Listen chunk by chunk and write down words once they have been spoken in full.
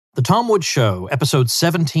Tom Woods Show, episode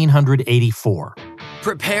 1784.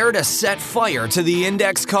 Prepare to set fire to the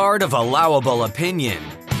index card of allowable opinion.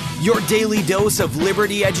 Your daily dose of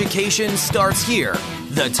liberty education starts here.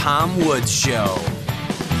 The Tom Woods Show.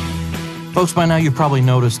 Folks, by now you've probably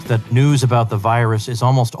noticed that news about the virus is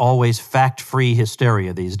almost always fact-free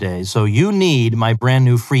hysteria these days. So you need my brand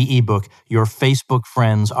new free ebook, Your Facebook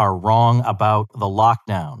Friends Are Wrong About the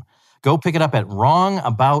Lockdown. Go pick it up at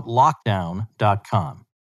wrongaboutlockdown.com.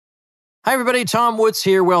 Hi, everybody. Tom Woods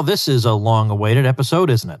here. Well, this is a long-awaited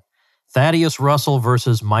episode, isn't it? Thaddeus Russell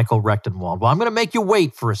versus Michael Rectenwald. Well, I'm going to make you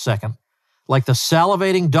wait for a second. Like the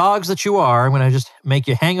salivating dogs that you are, I'm going to just make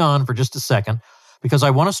you hang on for just a second, because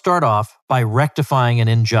I want to start off by rectifying an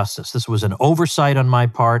injustice. This was an oversight on my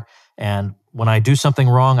part, and when I do something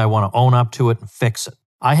wrong, I want to own up to it and fix it.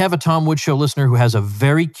 I have a Tom Woods Show listener who has a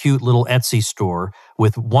very cute little Etsy store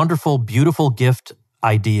with wonderful, beautiful gift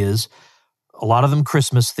ideas, a lot of them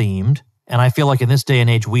Christmas-themed, and I feel like in this day and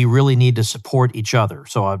age, we really need to support each other.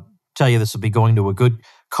 So I'll tell you this will be going to a good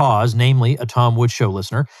cause, namely a Tom Woods Show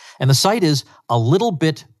listener, and the site is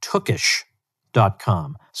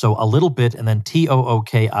alittlebitTookish.com. So a little bit and then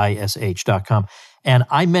TOOKISH.com. And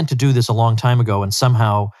I meant to do this a long time ago and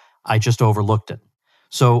somehow I just overlooked it.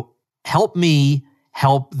 So help me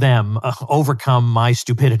help them overcome my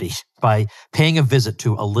stupidity by paying a visit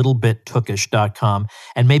to alittlebitTookish.com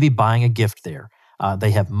and maybe buying a gift there.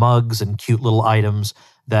 They have mugs and cute little items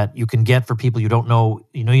that you can get for people you don't know.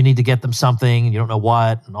 You know you need to get them something and you don't know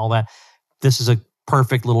what and all that. This is a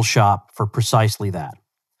perfect little shop for precisely that.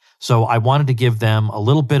 So I wanted to give them a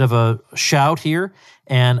little bit of a shout here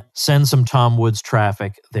and send some Tom Woods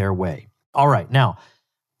traffic their way. All right, now,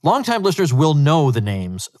 longtime listeners will know the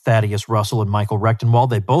names Thaddeus Russell and Michael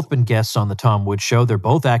Rectenwald. They've both been guests on the Tom Woods Show. They're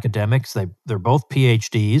both academics. They're both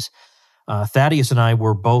PhDs. Thaddeus and I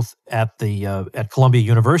were both at Columbia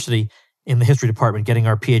University in the history department getting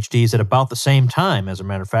our PhDs at about the same time, as a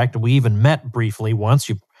matter of fact. And we even met briefly once.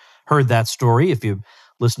 You've heard that story if you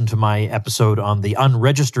listen to my episode on the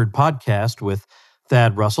Unregistered podcast with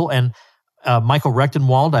Thad Russell. And Michael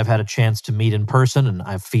Rectenwald, I've had a chance to meet in person, and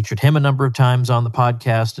I've featured him a number of times on the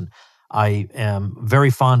podcast. And I am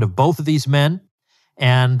very fond of both of these men.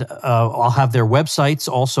 And I'll have their websites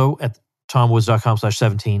also at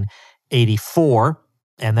tomwoods.com/1784.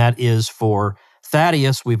 And that is for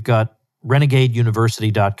Thaddeus, we've got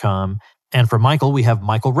renegadeuniversity.com. And for Michael, we have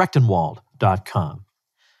michaelrectenwald.com.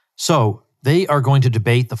 So they are going to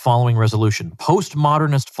debate the following resolution.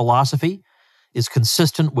 Postmodernist philosophy is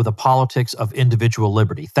consistent with the politics of individual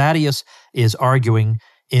liberty. Thaddeus is arguing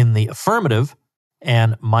in the affirmative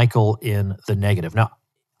and Michael in the negative. Now,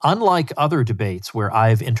 unlike other debates where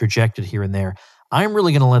I've interjected here and there, I'm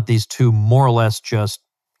really going to let these two more or less just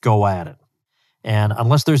go at it. And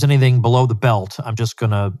unless there's anything below the belt, I'm just going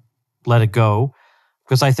to let it go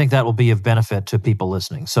because I think that will be of benefit to people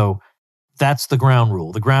listening. So that's the ground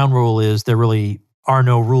rule. The ground rule is there really are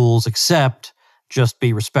no rules except just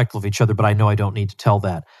be respectful of each other, but I know I don't need to tell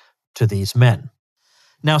that to these men.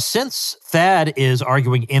 Now, since Thad is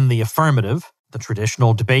arguing in the affirmative, the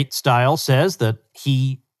traditional debate style says that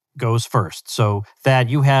he goes first. So, Thad,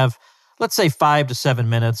 you have, let's say, 5 to 7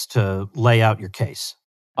 minutes to lay out your case.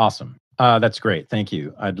 Awesome. That's great. Thank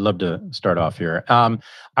you. I'd love to start off here.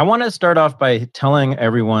 I want to start off by telling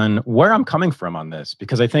everyone where I'm coming from on this,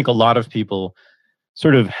 because I think a lot of people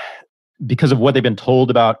sort of, because of what they've been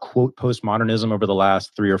told about, quote, postmodernism over the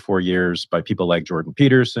last 3 or 4 years by people like Jordan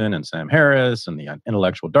Peterson and Sam Harris and the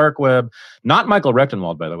intellectual dark web. Not Michael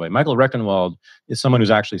Rectenwald, by the way. Michael Rectenwald is someone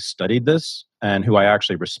who's actually studied this and who I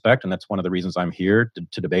actually respect. And that's one of the reasons I'm here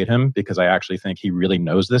to debate him, because I actually think he really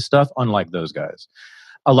knows this stuff, unlike those guys.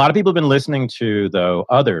 A lot of people have been listening to, though,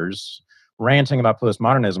 others ranting about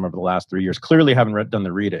postmodernism over the last 3 years, clearly haven't done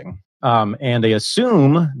the reading. And they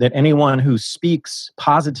assume that anyone who speaks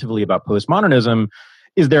positively about postmodernism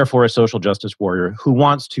is therefore a social justice warrior who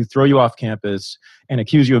wants to throw you off campus and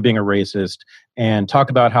accuse you of being a racist and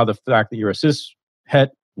talk about how the fact that you're a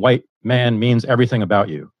cis-het white man means everything about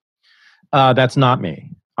you. That's not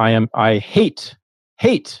me. I hate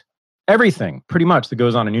everything pretty much that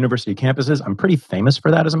goes on in university campuses. I'm pretty famous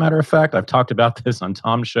for that, as a matter of fact. I've talked about this on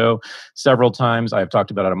Tom's show several times. I've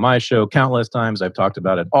talked about it on my show countless times. I've talked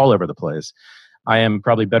about it all over the place. I am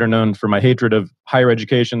probably better known for my hatred of higher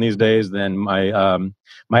education these days than my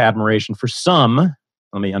admiration for some,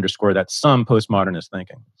 let me underscore that, some postmodernist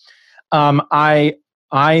thinking. I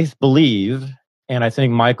believe, and I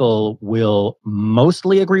think Michael will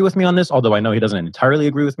mostly agree with me on this, although I know he doesn't entirely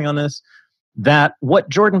agree with me on this, that what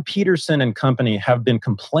Jordan Peterson and company have been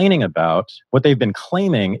complaining about, what they've been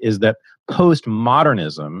claiming is that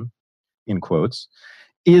postmodernism, in quotes,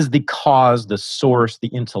 is the cause, the source, the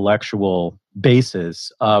intellectual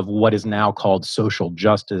basis of what is now called social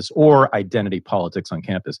justice or identity politics on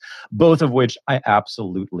campus, both of which I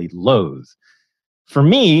absolutely loathe. For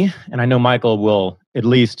me, and I know Michael will at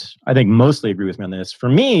least, I think, mostly agree with me on this, for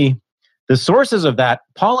me, the sources of that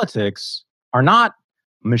politics are not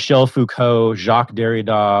Michel Foucault, Jacques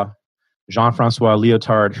Derrida, Jean-François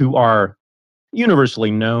Lyotard, who are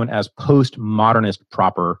universally known as postmodernist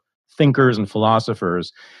proper thinkers and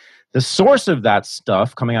philosophers. The source of that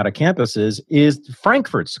stuff coming out of campuses is the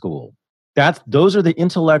Frankfurt School. Those are the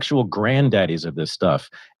intellectual granddaddies of this stuff.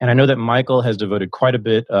 And I know that Michael has devoted quite a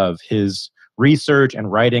bit of his research and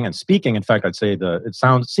writing and speaking. In fact, I'd say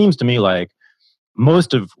seems to me like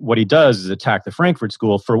most of what he does is attack the Frankfurt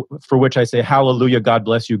School, for which I say, hallelujah, God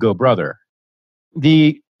bless you, go brother.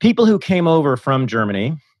 The people who came over from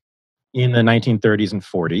Germany in the 1930s and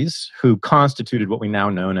 40s, who constituted what we now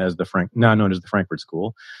known as the Frankfurt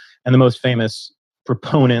School, and the most famous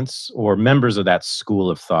proponents or members of that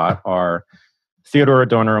school of thought are Theodor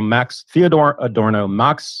Adorno, Max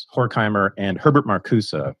Horkheimer, and Herbert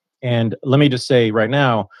Marcuse. And let me just say right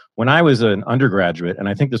now, when I was an undergraduate, and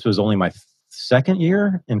I think this was only my second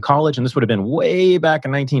year in college, and this would have been way back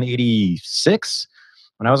in 1986,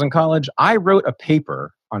 when I was in college, I wrote a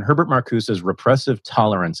paper on Herbert Marcuse's repressive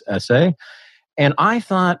tolerance essay. And I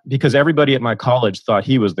thought, because everybody at my college thought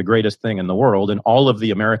he was the greatest thing in the world, and all of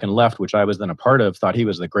the American left, which I was then a part of, thought he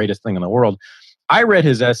was the greatest thing in the world, I read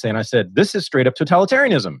his essay and I said, this is straight up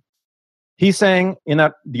totalitarianism. He's saying in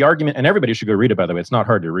the argument, and everybody should go read it, by the way, it's not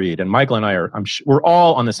hard to read. And Michael and I we're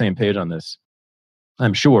all on the same page on this,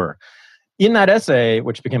 I'm sure. In that essay,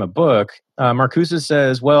 which became a book, Marcuse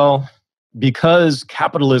says, well, because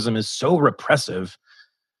capitalism is so repressive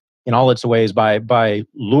in all its ways by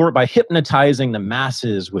hypnotizing the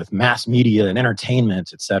masses with mass media and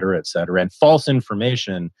entertainment, et cetera, and false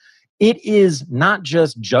information, it is not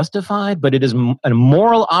just justified, but it is a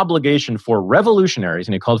moral obligation for revolutionaries,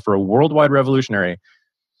 and he called for a worldwide revolutionary,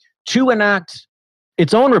 to enact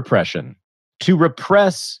its own repression, to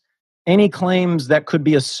repress any claims that could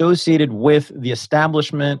be associated with the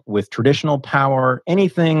establishment, with traditional power,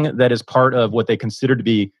 anything that is part of what they consider to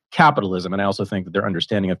be capitalism. And I also think that their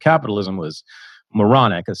understanding of capitalism was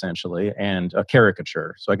moronic, essentially, and a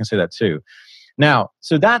caricature. So I can say that too. Now,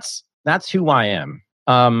 so that's who I am.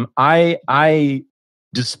 I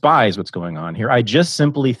despise what's going on here. I just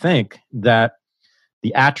simply think that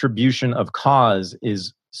the attribution of cause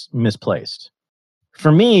is misplaced.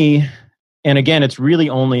 For me, and again, it's really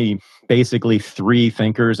only basically three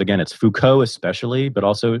thinkers. Again, it's Foucault especially, but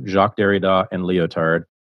also Jacques Derrida and Lyotard,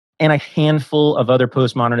 and a handful of other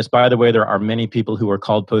postmodernists. By the way, there are many people who are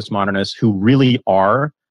called postmodernists who really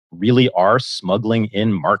are smuggling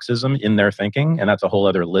in Marxism in their thinking, and that's a whole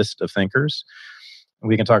other list of thinkers.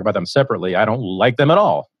 We can talk about them separately. I don't like them at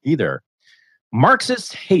all either.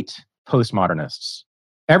 Marxists hate postmodernists.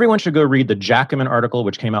 Everyone should go read the Jacobin article,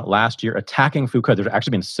 which came out last year, attacking Foucault. There's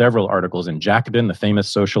actually been several articles in Jacobin, the famous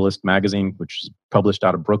socialist magazine, which is published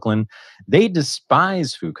out of Brooklyn. They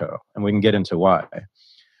despise Foucault, and we can get into why.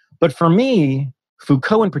 But for me,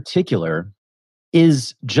 Foucault in particular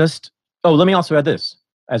is just, let me also add this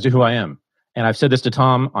as to who I am. And I've said this to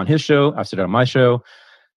Tom on his show. I've said it on my show.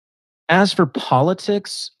 As for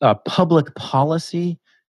politics, public policy,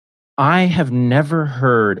 I have never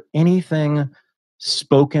heard anything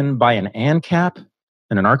spoken by an ANCAP,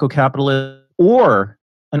 an anarcho-capitalist, or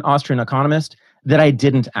an Austrian economist that I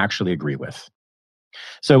didn't actually agree with.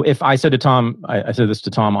 So if I said to Tom, I said this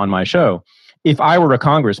to Tom on my show, if I were a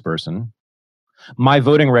congressperson, my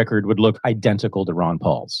voting record would look identical to Ron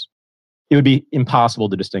Paul's. It would be impossible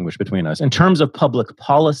to distinguish between us. In terms of public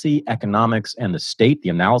policy, economics, and the state, the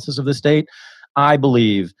analysis of the state, I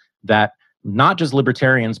believe that not just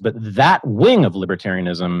libertarians, but that wing of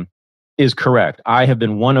libertarianism is correct. I have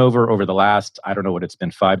been won over the last, I don't know what it's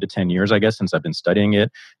been, 5 to 10 years, I guess, since I've been studying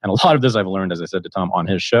it. And a lot of this I've learned, as I said to Tom, on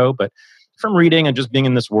his show, but from reading and just being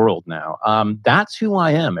in this world now. That's who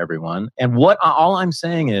I am, everyone. And all I'm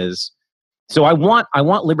saying is, so I want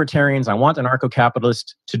libertarians, I want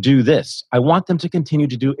anarcho-capitalists to do this. I want them to continue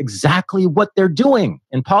to do exactly what they're doing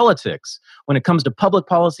in politics. When it comes to public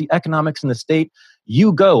policy, economics, and the state,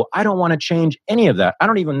 you go. I don't want to change any of that. I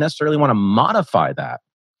don't even necessarily want to modify that.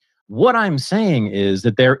 What I'm saying is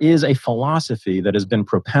that there is a philosophy that has been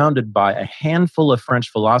propounded by a handful of French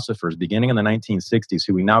philosophers beginning in the 1960s,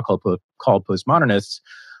 who we now call postmodernists,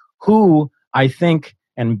 who I think,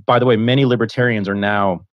 and by the way, many libertarians are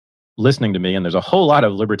now listening to me, and there's a whole lot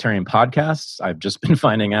of libertarian podcasts I've just been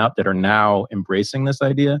finding out that are now embracing this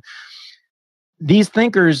idea. These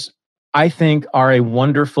thinkers, I think, are a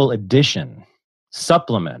wonderful addition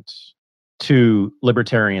supplement to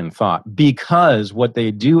libertarian thought, because what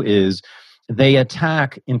they do is they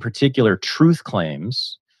attack, in particular, truth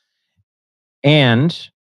claims, and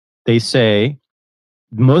they say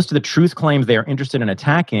most of the truth claims they are interested in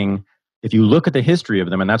attacking, if you look at the history of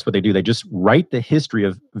them, and that's what they do, they just write the history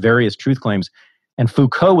of various truth claims. And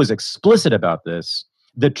Foucault was explicit about this.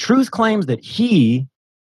 The truth claims that he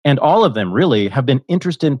and all of them really have been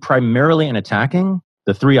interested primarily in attacking,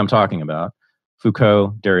 the three I'm talking about,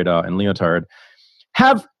 Foucault, Derrida, and Lyotard,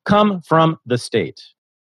 have come from the state.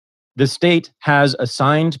 The state has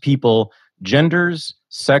assigned people genders,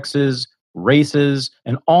 sexes, races,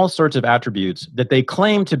 and all sorts of attributes that they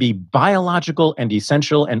claim to be biological and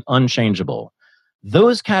essential and unchangeable.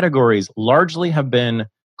 Those categories largely have been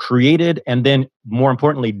created and then, more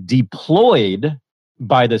importantly, deployed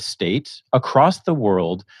by the state across the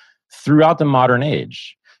world throughout the modern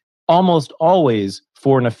age, almost always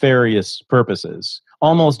for nefarious purposes,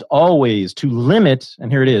 almost always to limit,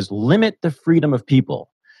 and here it is, limit the freedom of people.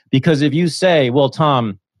 Because if you say, well,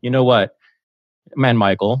 Tom, you know what, and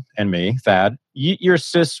Michael and me, Thad, you're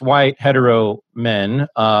cis, white, hetero men,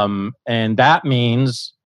 and that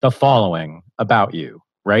means the following about you,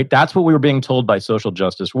 right? That's what we were being told by social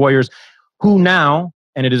justice warriors who now,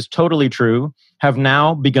 and it is totally true, have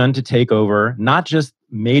now begun to take over not just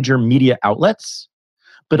major media outlets,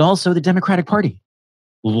 but also the Democratic Party.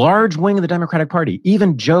 Large wing of the Democratic Party.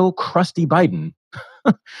 Even Joe Crusty Biden,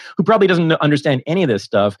 who probably doesn't understand any of this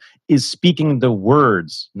stuff, is speaking the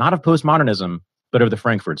words, not of postmodernism, but of the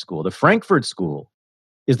Frankfurt School. The Frankfurt School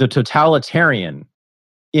is the totalitarian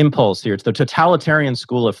impulse here. It's the totalitarian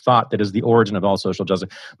school of thought that is the origin of all social justice.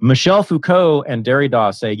 Michel Foucault and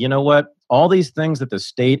Derrida say, you know what? All these things that the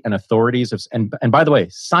state and authorities have, and by the way,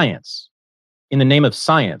 science, in the name of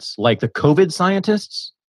science, like the COVID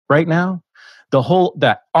scientists right now,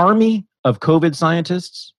 that army of COVID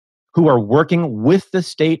scientists who are working with the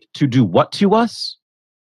state to do what to us?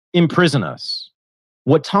 Imprison us.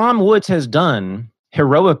 What Tom Woods has done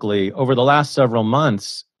heroically over the last several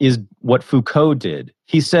months is what Foucault did.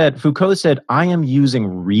 Foucault said, I am using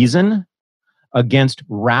reason against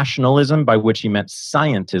rationalism, by which he meant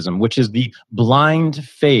scientism, which is the blind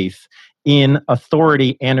faith in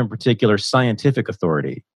authority, and in particular scientific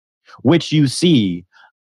authority, which you see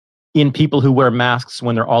in people who wear masks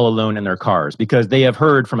when they're all alone in their cars, because they have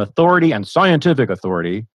heard from authority and scientific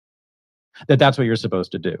authority that that's what you're supposed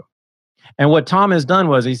to do. And what Tom has done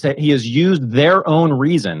was he has used their own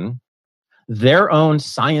reason, their own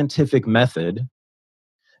scientific method,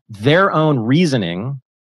 their own reasoning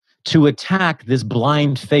to attack this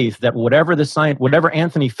blind faith that whatever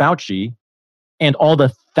Anthony Fauci and all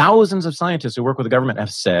the thousands of scientists who work with the government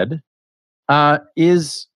have said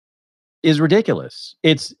is ridiculous.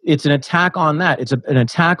 It's an attack on that. It's an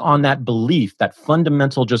attack on that belief, that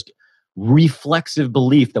fundamental, just reflexive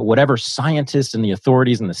belief that whatever scientists and the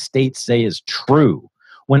authorities and the state say is true.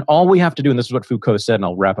 When all we have to do, and this is what Foucault said, and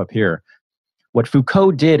I'll wrap up here, what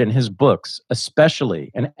Foucault did in his books,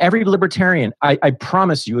 especially, and every libertarian, I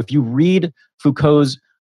promise you, if you read Foucault's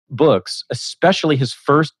books, especially his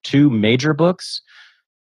first two major books,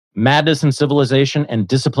 Madness and Civilization and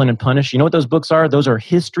Discipline and Punish, you know what those books are? Those are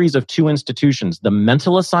histories of two institutions. The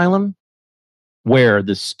mental asylum, where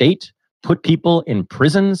the state put people in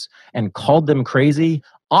prisons and called them crazy,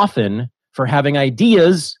 often for having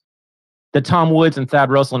ideas that Tom Woods and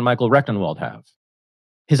Thad Russell and Michael Rectenwald have.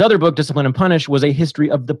 His other book, Discipline and Punish, was a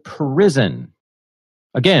history of the prison.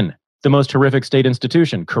 Again, the most horrific state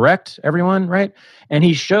institution, correct, everyone, right? And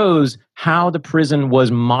he shows how the prison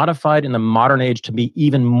was modified in the modern age to be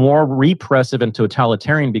even more repressive and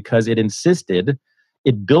totalitarian because it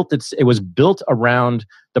was built around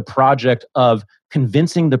the project of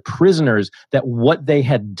convincing the prisoners that what they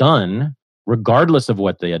had done, regardless of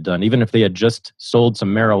what they had done, even if they had just sold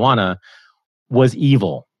some marijuana, was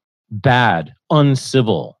evil, bad,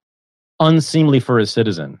 uncivil, unseemly for a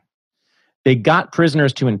citizen. They got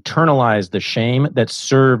prisoners to internalize the shame that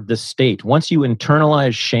served the state. Once you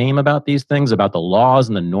internalize shame about these things, about the laws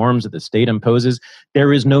and the norms that the state imposes,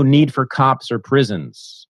 there is no need for cops or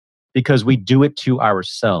prisons because we do it to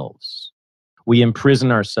ourselves. We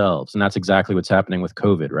imprison ourselves, and that's exactly what's happening with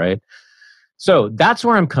COVID, right? So that's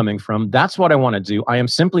where I'm coming from. That's what I want to do. I am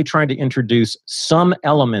simply trying to introduce some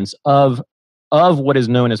elements of what is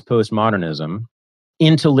known as postmodernism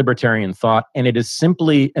into libertarian thought, and it is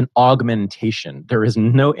simply an augmentation. There is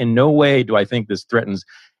in no way do I think this threatens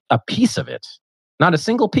a piece of it, not a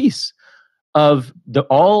single piece of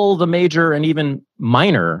all the major and even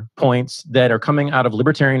minor points that are coming out of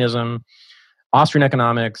libertarianism, Austrian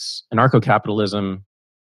economics, anarcho-capitalism,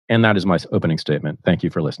 And that is my opening statement. Thank you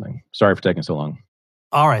for listening. Sorry for taking so long.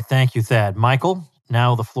 All right. Thank you, Thad. Michael,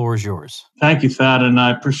 now the floor is yours. Thank you, Thad, and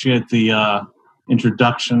I appreciate the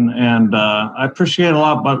introduction, and I appreciate a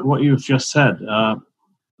lot about what you've just said,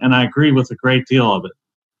 and I agree with a great deal of it.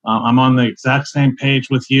 I'm on the exact same page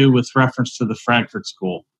with you with reference to the Frankfurt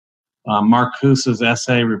School. Marcuse's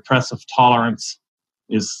essay, Repressive Tolerance,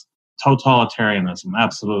 is totalitarianism,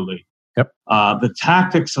 absolutely. Yep. The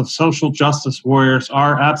tactics of social justice warriors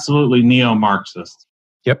are absolutely neo-Marxist.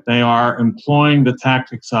 Yep. They are employing the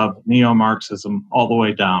tactics of neo-Marxism all the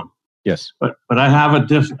way down. Yes. But I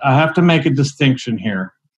have to make a distinction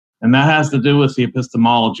here, and that has to do with the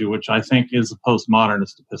epistemology, which I think is a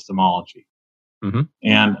postmodernist epistemology. Mm-hmm.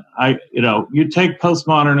 And you take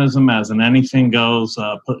postmodernism as an anything goes.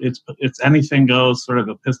 It's anything goes sort of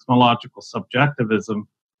epistemological subjectivism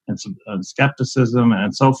and skepticism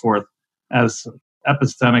and so forth as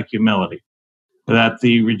epistemic humility. That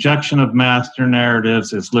the rejection of master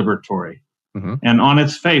narratives is liberatory. Mm-hmm. And on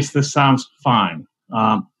its face, this sounds fine.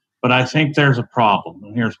 But I think there's a problem.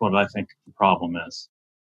 And here's what I think the problem is.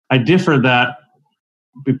 I differ that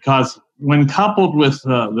because when coupled with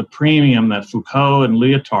the premium that Foucault and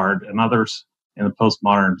Lyotard and others in the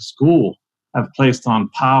postmodern school have placed on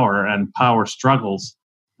power and power struggles,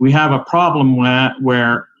 we have a problem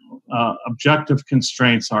where objective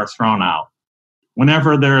constraints are thrown out.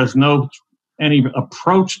 Whenever there is any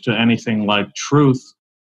approach to anything like truth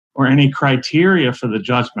or any criteria for the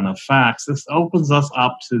judgment of facts, this opens us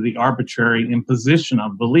up to the arbitrary imposition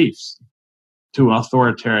of beliefs, to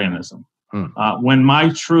authoritarianism. When my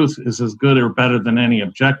truth is as good or better than any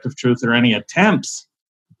objective truth or any attempts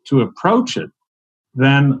to approach it,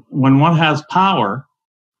 then when one has power,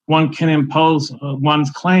 one can impose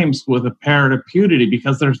one's claims with apparent impunity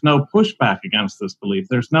because there's no pushback against this belief.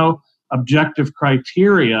 There's no objective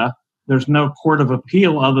criteria. There's no court of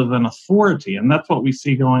appeal other than authority. And that's what we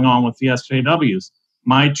see going on with the SJWs.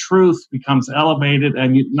 My truth becomes elevated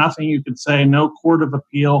and nothing you could say, no court of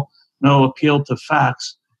appeal, no appeal to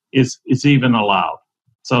facts is even allowed.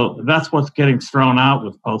 So that's what's getting thrown out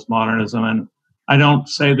with postmodernism. And I don't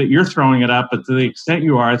say that you're throwing it out, but to the extent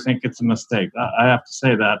you are, I think it's a mistake. I have to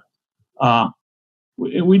say that.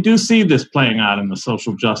 We do see this playing out in the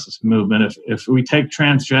social justice movement. If we take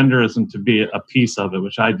transgenderism to be a piece of it,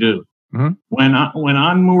 which I do, mm-hmm. when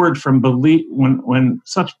unmoored from belief, when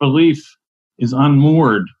such belief is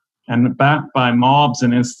unmoored and backed by mobs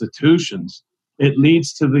and institutions, it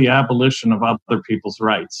leads to the abolition of other people's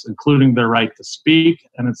rights, including their right to speak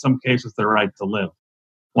and in some cases their right to live.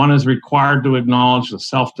 One is required to acknowledge the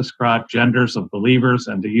self-described genders of believers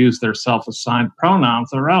and to use their self-assigned pronouns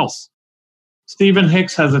or else. Stephen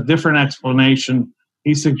Hicks has a different explanation.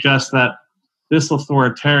 He suggests that this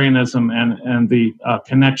authoritarianism and the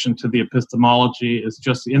connection to the epistemology is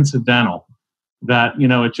just incidental, that,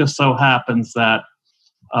 it just so happens that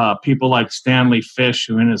people like Stanley Fish,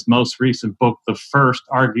 who in his most recent book, The First,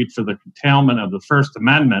 argued for the curtailment of the First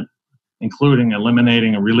Amendment, including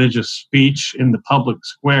eliminating a religious speech in the public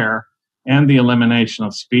square and the elimination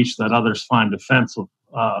of speech that others find offensive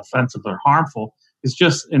or harmful, is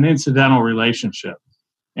just an incidental relationship.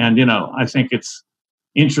 And, I think it's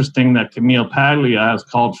interesting that Camille Paglia has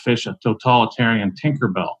called Fish a totalitarian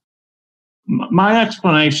Tinkerbell. My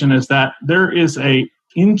explanation is that there is an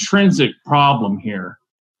intrinsic problem here.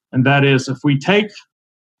 And that is, if we take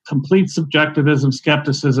complete subjectivism,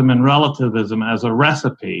 skepticism, and relativism as a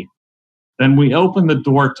recipe, then we open the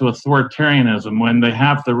door to authoritarianism when they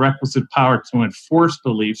have the requisite power to enforce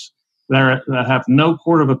beliefs that have no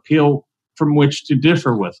court of appeal from which to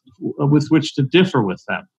differ with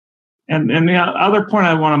them. And the other point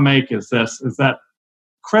I want to make is this, is that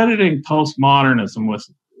crediting postmodernism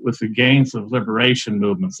with the gains of liberation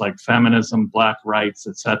movements like feminism, black rights,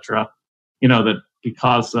 etc., that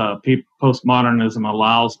because postmodernism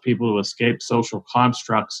allows people to escape social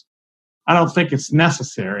constructs, I don't think it's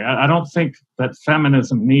necessary. I don't think that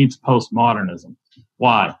feminism needs postmodernism.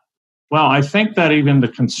 Why? Well, I think that even the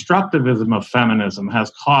constructivism of feminism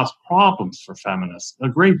has caused problems for feminists, a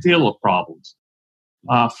great deal of problems.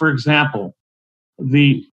 For example,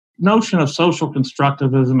 the notion of social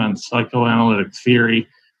constructivism and psychoanalytic theory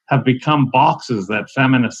have become boxes that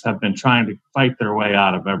feminists have been trying to fight their way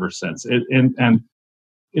out of ever since.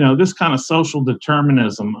 This kind of social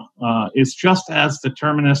determinism is just as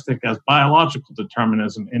deterministic as biological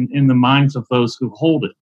determinism in the minds of those who hold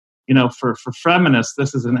it. For feminists,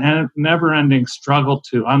 this is a never-ending struggle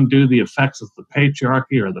to undo the effects of the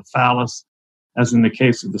patriarchy or the phallus, as in the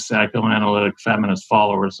case of the psychoanalytic feminist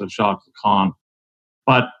followers of Jacques Lacan.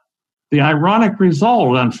 But the ironic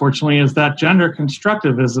result, unfortunately, is that gender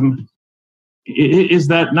constructivism is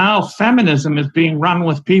that now feminism is being run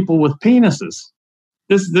with people with penises.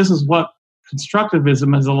 This is what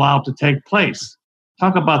constructivism has allowed to take place.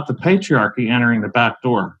 Talk about the patriarchy entering the back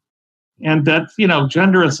door. And that,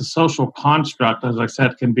 gender as a social construct, as I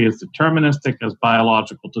said, can be as deterministic as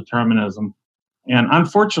biological determinism. And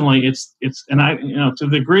unfortunately, it's to the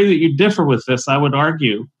degree that you differ with this, I would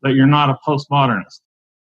argue that you're not a postmodernist.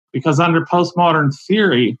 Because under postmodern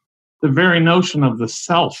theory, the very notion of the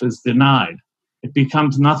self is denied. It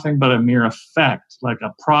becomes nothing but a mere effect, like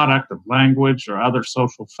a product of language or other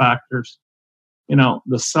social factors.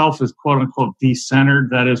 The self is quote unquote decentered,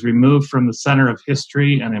 that is removed from the center of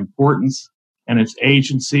history and importance, and its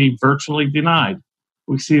agency virtually denied.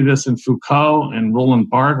 We see this in Foucault and Roland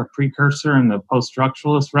Barthes, a precursor in the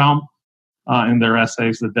post-structuralist realm, in their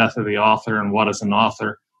essays, The Death of the Author and What is an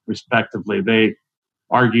Author, respectively. They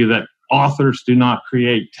argue that authors do not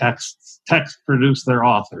create texts. Texts produce their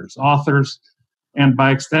authors. Authors, and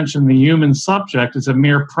by extension, the human subject, is a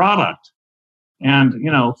mere product. And,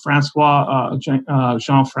 Jean-Francois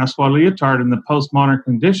Lyotard in The Postmodern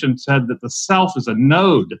Condition said that the self is a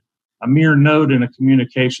node, a mere node in a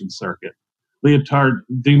communication circuit. Lyotard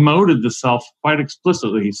demoted the self quite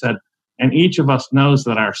explicitly. He said, and each of us knows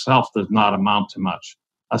that our self does not amount to much.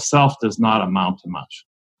 A self does not amount to much.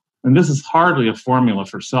 And this is hardly a formula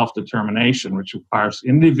for self-determination, which requires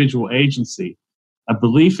individual agency, a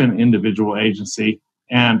belief in individual agency,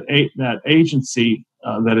 and that agency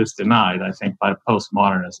that is denied, I think, by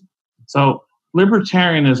postmodernism. So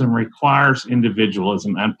libertarianism requires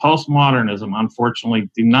individualism, and postmodernism,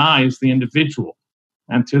 unfortunately, denies the individual.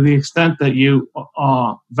 And to the extent that you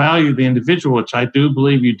value the individual, which I do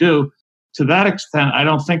believe you do, to that extent, I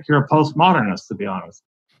don't think you're a postmodernist, to be honest.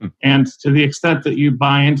 And to the extent that you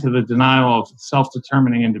buy into the denial of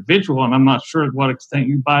self-determining individual, and I'm not sure to what extent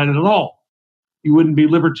you buy it at all, you wouldn't be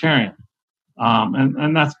libertarian.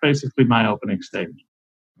 And that's basically my opening statement.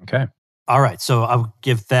 Okay. All right. So I'll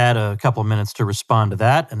give Thad a couple of minutes to respond to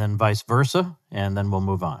that, and then vice versa, and then we'll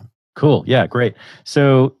move on. Cool. Yeah, great.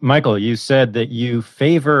 So, Michael, you said that you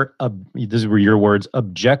favor, these were your words,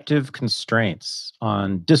 objective constraints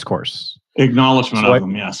on discourse. Acknowledgement of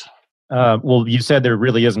them, yes. Well, you said there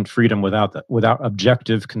really isn't freedom without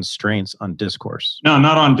objective constraints on discourse. No,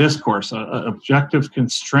 not on discourse. Objective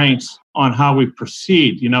constraints on how we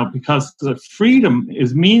proceed. Because the freedom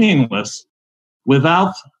is meaningless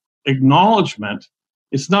without acknowledgement.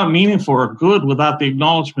 It's not meaningful or good without the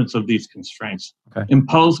acknowledgments of these constraints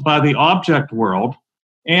imposed by the object world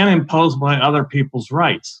and imposed by other people's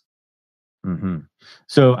rights. Mm-hmm.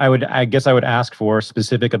 So I guess I would ask for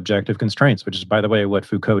specific objective constraints, which is, by the way, what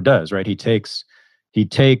Foucault does, right? He takes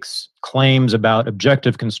claims about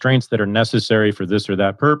objective constraints that are necessary for this or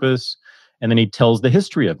that purpose, and then he tells the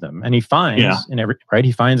history of them. And he finds in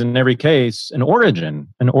every case an origin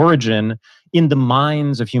in the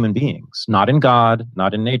minds of human beings, not in God,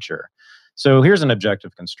 not in nature. So here's an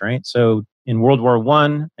objective constraint. So in World War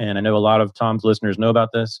I, and I know a lot of Tom's listeners know about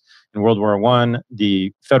this, in World War I,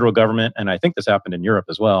 the federal government, and I think this happened in Europe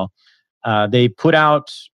as well, they put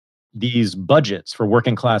out these budgets for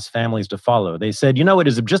working class families to follow. They said, it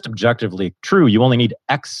is just objectively true. You only need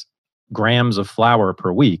X grams of flour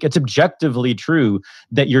per week. It's objectively true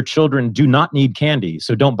that your children do not need candy,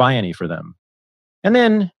 so don't buy any for them. And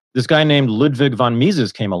then this guy named Ludwig von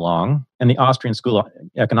Mises came along, and the Austrian School of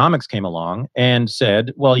Economics came along and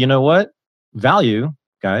said, well, you know what? Value,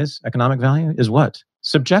 guys, economic value is what?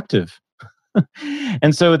 Subjective.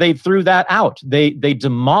 And so they threw that out. They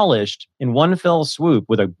demolished in one fell swoop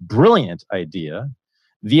with a brilliant idea.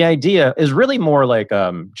 The idea is really more like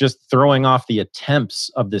just throwing off the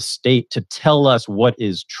attempts of the state to tell us what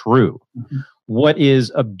is true. Mm-hmm. What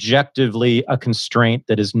is objectively a constraint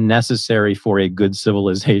that is necessary for a good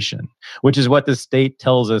civilization, which is what the state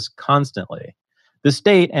tells us constantly. The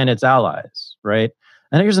state and its allies, right?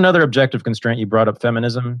 And here's another objective constraint. You brought up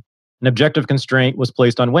feminism. An objective constraint was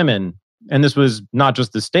placed on women. And this was not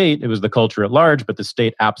just the state, it was the culture at large, but the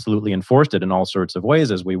state absolutely enforced it in all sorts of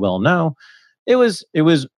ways, as we well know. It was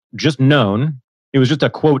just known. It was just a,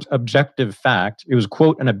 quote, objective fact. It was,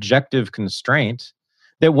 quote, an objective constraint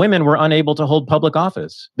that women were unable to hold public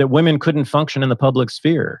office, that women couldn't function in the public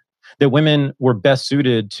sphere, that women were best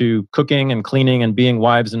suited to cooking and cleaning and being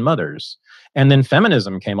wives and mothers. And then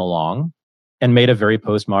feminism came along and made a very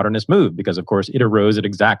postmodernist move because, of course, it arose at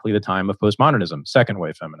exactly the time of postmodernism, second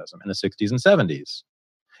wave feminism in the 60s and 70s.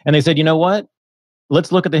 And they said, you know what?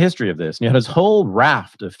 Let's look at the history of this. And you had this whole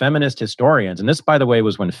raft of feminist historians. And this, by the way,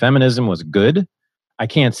 was when feminism was good. I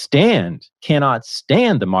cannot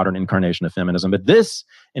stand the modern incarnation of feminism. But this,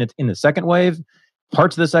 in the second wave,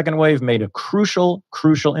 Parts of the second wave made a crucial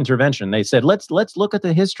intervention. They said, let's look at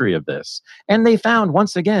the history of this. And they found,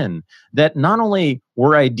 once again, that not only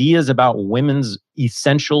were ideas about women's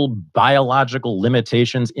essential biological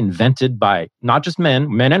limitations invented by not just men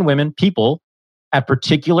and women, people at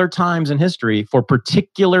particular times in history for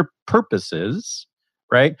particular purposes,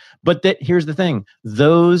 right? But that here's the thing,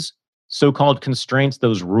 those so-called constraints,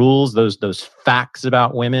 those rules, those facts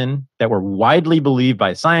about women that were widely believed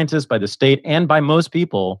by scientists, by the state, and by most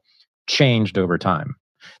people changed over time.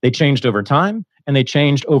 They changed over time and they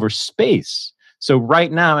changed over space. So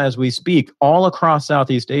right now, as we speak, all across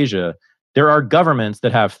Southeast Asia, there are governments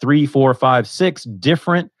that have 3, 4, 5, 6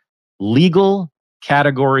 different legal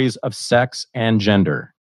categories of sex and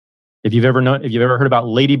gender. If you've ever heard about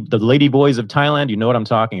the lady boys of Thailand, you know what I'm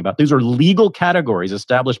talking about. These are legal categories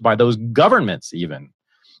established by those governments even,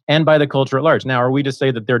 and by the culture at large. Now, are we to say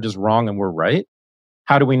that they're just wrong and we're right?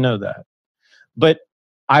 How do we know that? But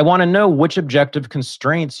I want to know which objective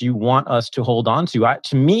constraints you want us to hold on to.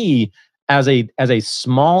 To me, as a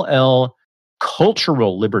small L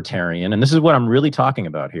cultural libertarian, and this is what I'm really talking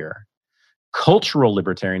about here, cultural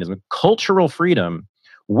libertarianism, cultural freedom,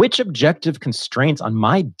 which objective constraints on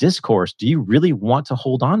my discourse do you really want to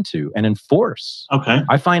hold on to and enforce? Okay.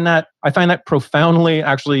 I find that profoundly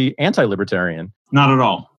actually anti-libertarian. Not at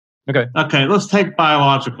all. Okay. Okay, let's take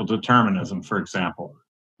biological determinism, for example.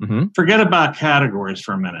 Mm-hmm. Forget about categories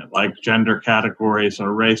for a minute, like gender categories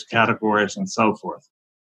or race categories and so forth.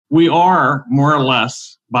 We are more or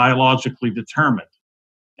less biologically determined.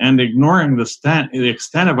 And ignoring the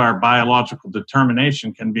extent of our biological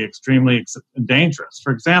determination can be extremely dangerous.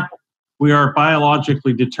 For example, we are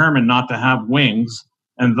biologically determined not to have wings,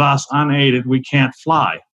 and thus, unaided, we can't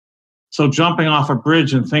fly. So jumping off a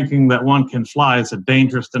bridge and thinking that one can fly is a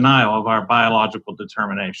dangerous denial of our biological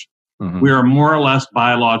determination. Mm-hmm. We are more or less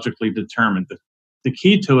biologically determined. The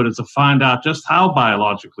key to it is to find out just how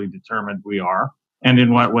biologically determined we are and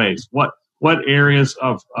in what ways. What areas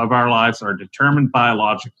of our lives are determined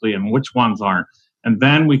biologically and which ones aren't. And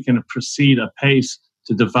then we can proceed apace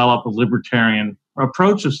to develop libertarian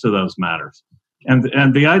approaches to those matters. And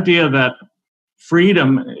the idea that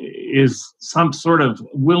freedom is some sort of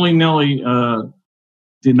willy-nilly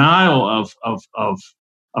denial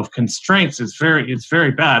of constraints is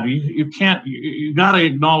very bad. You got to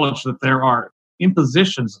acknowledge that there are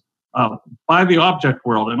impositions by the object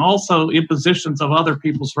world, and also impositions of other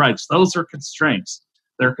people's rights. Those are constraints.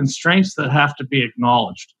 They're constraints that have to be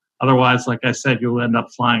acknowledged. Otherwise, like I said, you'll end up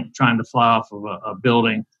trying to fly off of a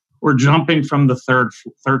building or jumping from the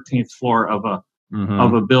 13th floor of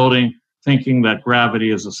a building, thinking that gravity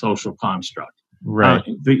is a social construct. Right.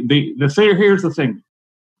 Here's the thing.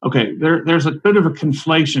 Okay, there's a bit of a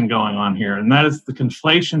conflation going on here, and that is the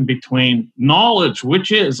conflation between knowledge,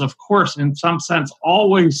 which is, of course, in some sense,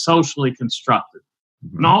 always socially constructed.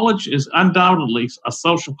 Mm-hmm. Knowledge is undoubtedly a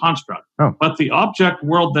social construct, but the object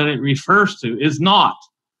world that it refers to is not.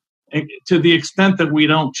 To the extent that we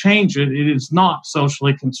don't change it, it is not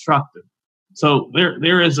socially constructed. So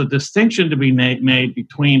there is a distinction to be made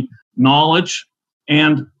between knowledge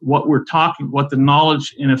and what the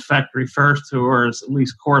knowledge in effect refers to, or is at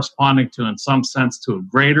least corresponding to, in some sense, to a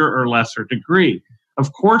greater or lesser degree.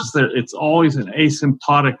 Of course, it's always an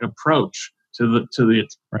asymptotic approach to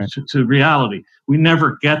reality. We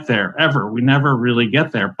never get there ever. We never really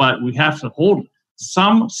get there, but we have to hold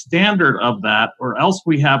some standard of that, or else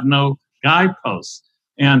we have no guideposts.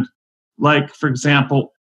 And like, for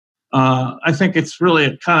example, I think it's really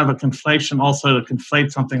a kind of a conflation also to conflate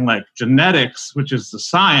something like genetics, which is the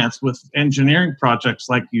science, with engineering projects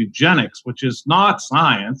like eugenics, which is not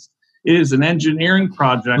science. It is an engineering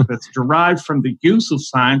project that's derived from the use of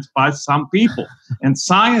science by some people. And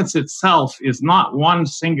science itself is not one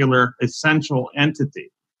singular essential entity.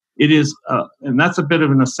 It is, and that's a bit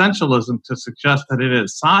of an essentialism to suggest that it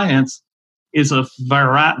is. Science is a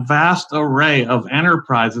vast array of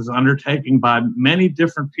enterprises undertaken by many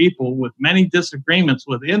different people with many disagreements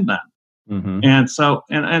within them. Mm-hmm. And so,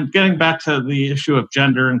 and getting back to the issue of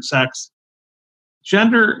gender and sex,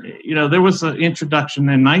 gender, there was an introduction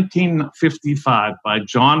in 1955 by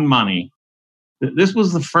John Money. This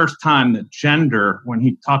was the first time that gender, when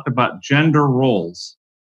he talked about gender roles,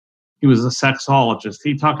 he was a sexologist.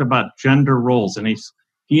 He talked about gender roles, and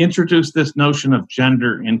he introduced this notion of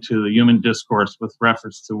gender into the human discourse with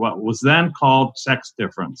reference to what was then called sex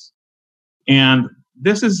difference. And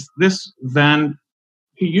then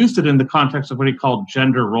he used it in the context of what he called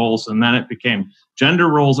gender roles, and then it became gender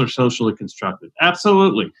roles are socially constructed.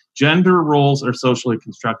 Absolutely. Gender roles are socially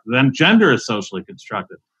constructed. Then gender is socially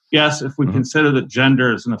constructed. Yes, if we consider that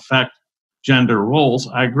gender is in effect gender roles,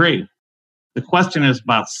 I agree. The question is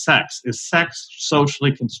about sex. Is sex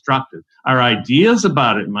socially constructed? Our ideas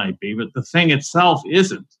about it might be, but the thing itself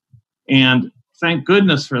isn't. And thank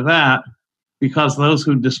goodness for that, because those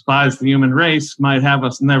who despise the human race might have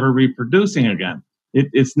us never reproducing again.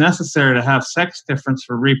 It's necessary to have sex difference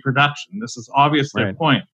for reproduction. This is obviously a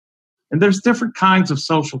point. And there's different kinds of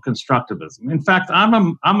social constructivism. In fact,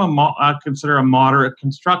 I consider a moderate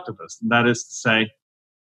constructivist. And that is to say,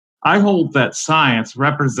 I hold that science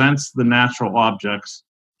represents the natural objects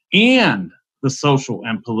and the social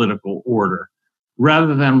and political order,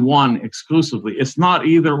 rather than one exclusively. It's not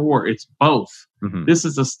either or, it's both. Mm-hmm. This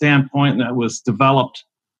is a standpoint that was developed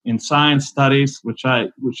in science studies, which I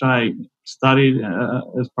studied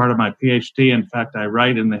as part of my PhD. In fact, I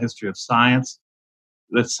write in the history of science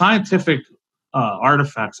that scientific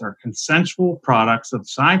artifacts are consensual products of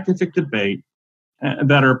scientific debate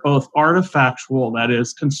that are both artifactual, that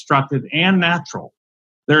is, constructed, and natural.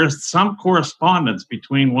 There is some correspondence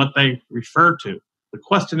between what they refer to. The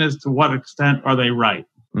question is, to what extent are they right?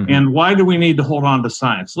 Mm-hmm. And why do we need to hold on to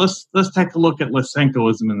science? Let's take a look at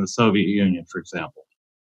Lysenkoism in the Soviet Union, for example.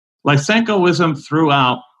 Lysenkoism threw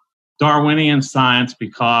out Darwinian science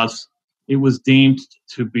because it was deemed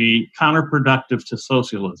to be counterproductive to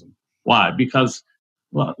socialism. Why? Because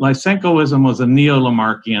Lysenkoism was a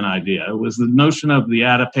neo-Lamarckian idea. It was the notion of the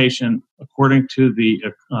adaptation according to the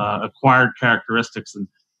acquired characteristics. And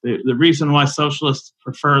the reason why socialists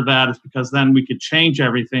prefer that is because then we could change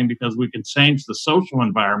everything, because we can change the social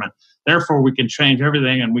environment. Therefore, we can change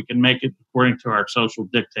everything and we can make it according to our social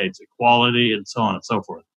dictates, equality, and so on and so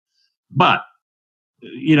forth. But,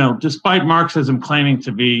 despite Marxism claiming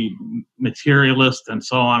to be materialist and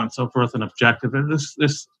so on and so forth and objective,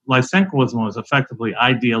 this Lysenkoism was effectively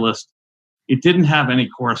idealist. It didn't have any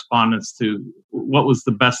correspondence to what was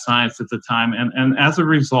the best science at the time. And as a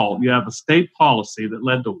result, you have a state policy that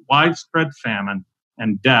led to widespread famine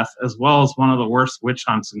and death, as well as one of the worst witch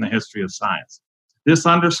hunts in the history of science. This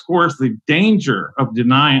underscores the danger of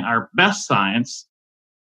denying our best science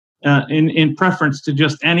in preference to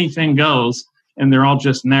just anything goes, and they're all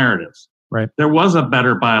just narratives. Right. There was a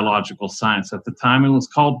better biological science at the time. It was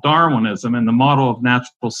called Darwinism and the model of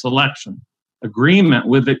natural selection. Agreement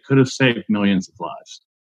with it could have saved millions of lives.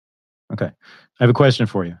 Okay. I have a question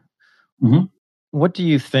for you. Mm-hmm. What do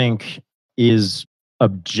you think is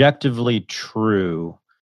objectively true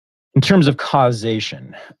in terms of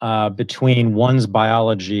causation between one's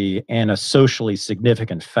biology and a socially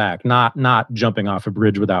significant fact? Not jumping off a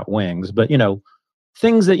bridge without wings, but,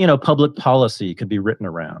 things that, public policy could be written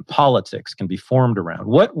around, politics can be formed around.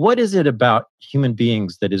 What is it about human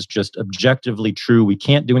beings that is just objectively true? We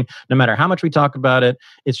can't do it, no matter how much we talk about it.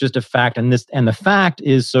 It's just a fact, and the fact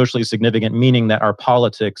is socially significant, meaning that our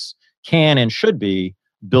politics can and should be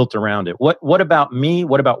built around it. What about me?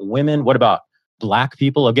 What about women? What about Black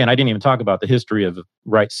people? Again, I didn't even talk about the history of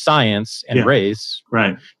science and race.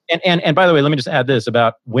 Right. And by the way, let me just add this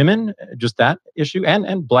about women, just that issue,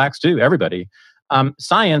 and Blacks too, everybody.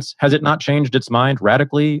 Science, has it not changed its mind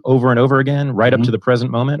radically over and over again, right up to the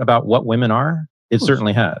present moment, about what women are? It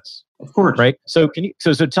certainly has. Of course. Right? So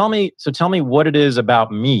tell me what it is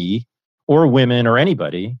about me or women or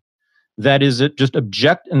anybody that is just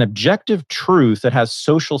an objective truth that has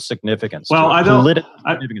social significance. Well,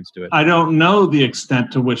 significance to it. I don't know the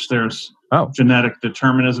extent to which there's genetic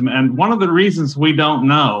determinism, and one of the reasons we don't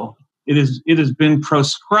know, it has been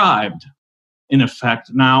proscribed, in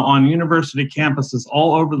effect, now on university campuses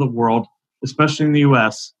all over the world, especially in the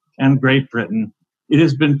US and Great Britain. It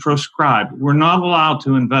has been proscribed. We're not allowed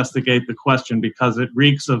to investigate the question because it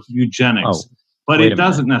reeks of eugenics. But it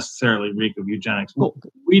doesn't necessarily reek of eugenics.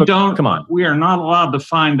 Come on. We are not allowed to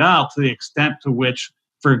find out to the extent to which,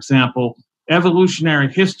 for example,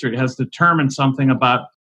 evolutionary history has determined something about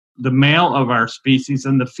the male of our species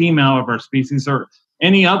and the female of our species, or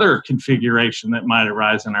any other configuration that might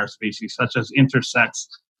arise in our species, such as intersex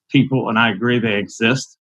people, and I agree they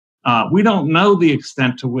exist. We don't know the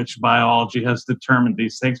extent to which biology has determined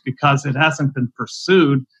these things because it hasn't been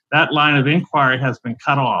pursued. That line of inquiry has been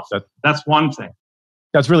cut off. That's one thing.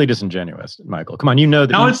 That's really disingenuous, Michael. Come on, you know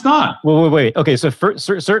that. No, it's not. Well, wait. Okay, so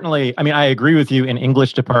certainly, I mean, I agree with you in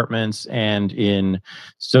English departments and in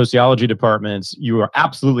sociology departments. You are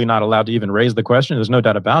absolutely not allowed to even raise the question. There's no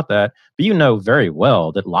doubt about that. But you know very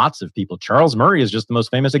well that lots of people, Charles Murray is just the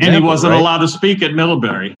most famous example. And he wasn't allowed to speak at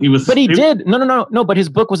Middlebury. But he did. No, but his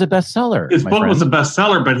book was a bestseller. His book was a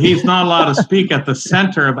bestseller, but he's not allowed to speak at the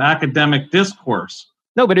center of academic discourse.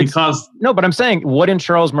 No, but I'm saying, what in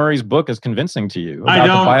Charles Murray's book is convincing to you?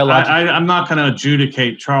 I'm not going to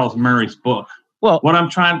adjudicate Charles Murray's book. Well, what I'm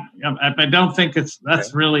trying, I don't think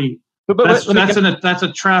that's really That's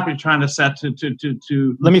a trap you're trying to set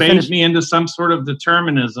to bait me into some sort of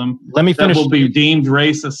determinism that will be deemed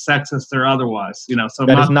racist, sexist, or otherwise. So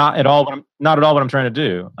that is not at all what I'm trying to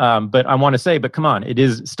do. But I want to say, but come on, it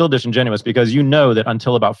is still disingenuous because that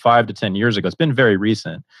until about 5 to 10 years ago, it's been very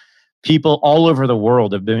recent. People all over the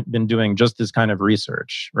world have been doing just this kind of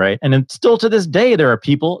research, right? And still to this day, there are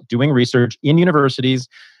people doing research in universities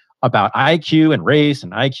about IQ and race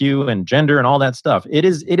and IQ and gender and all that stuff. It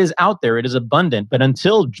is out there. It is abundant. But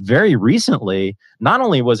until very recently, not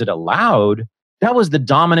only was it allowed, that was the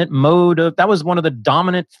dominant that was one of the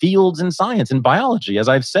dominant fields in science, in biology, as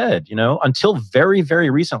I've said, until very,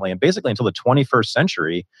 very recently. And basically until the 21st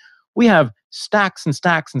century, we have stacks and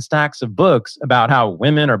stacks and stacks of books about how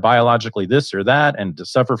women are biologically this or that and to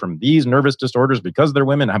suffer from these nervous disorders because they're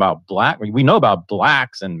women. How about we know about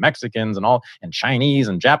blacks and Mexicans and Chinese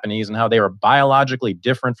and Japanese and how they are biologically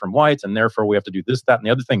different from whites, and therefore we have to do this, that, and the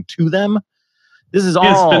other thing to them. This is all.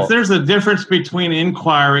 Yes, but there's a difference between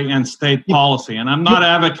inquiry and state policy, and I'm not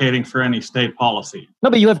advocating for any state policy. No,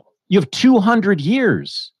 but you have 200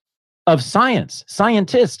 years of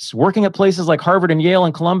scientists working at places like Harvard and Yale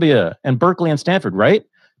and Columbia and Berkeley and Stanford, right?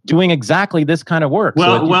 Doing exactly this kind of work.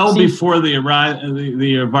 Before the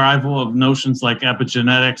arrival of notions like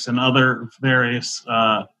epigenetics and other various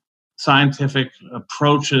scientific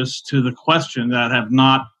approaches to the question that have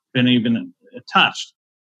not been even touched.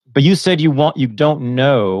 But you said you don't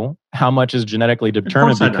know how much is genetically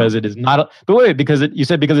determined because it is not. But wait, because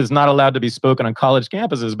it's not allowed to be spoken on college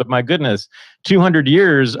campuses. But my goodness, 200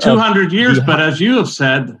 years. 200 years. But as you have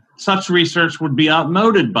said, such research would be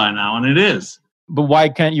outmoded by now, and it is. But why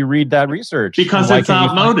can't you read that research? Because it's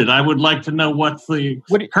outmoded. I would like to know what's the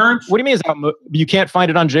current. What do you mean it's outmoded? You can't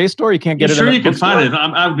find it on JSTOR? You can't get it? Sure, you can find it.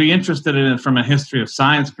 I would be interested in it from a history of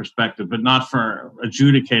science perspective, but not for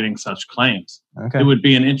adjudicating such claims. Okay. It would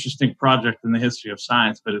be an interesting project in the history of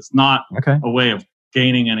science, but it's not a way of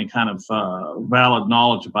gaining any kind of valid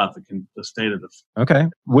knowledge about the state of the. Okay.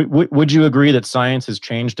 Would you agree that science has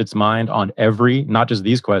changed its mind on not just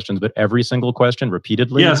these questions, but every single question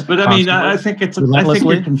repeatedly? Yes, but I think you're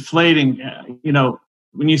conflating.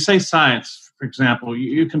 When you say science, for example,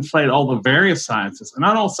 you conflate all the various sciences, and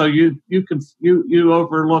also you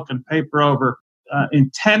overlook and paper over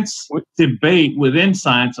intense debate within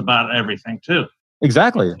science about everything too.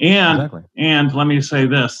 Exactly. And let me say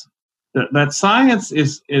this. That science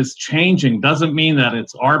is changing doesn't mean that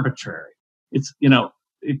it's arbitrary. It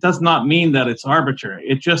does not mean that it's arbitrary.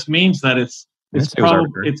 It just means that it's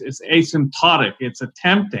asymptotic. It's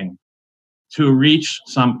attempting to reach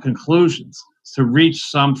some conclusions, to reach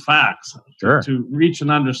some facts, to reach an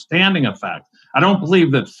understanding of facts. I don't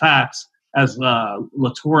believe that facts, as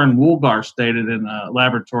Latour and Woolgar stated in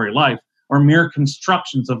Laboratory Life, are mere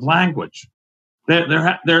constructions of language.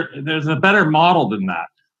 There's a better model than that.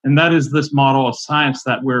 And that is this model of science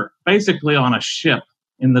that we're basically on a ship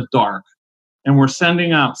in the dark, and we're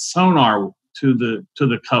sending out sonar to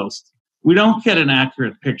the coast. We don't get an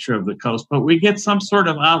accurate picture of the coast, but we get some sort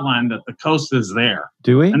of outline that the coast is there.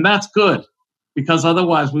 Do we? And that's good, because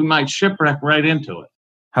otherwise we might shipwreck right into it.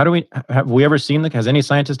 Have we ever seen has any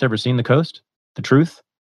scientist ever seen the coast? The truth?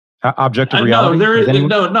 Objective reality?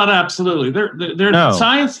 No, not absolutely.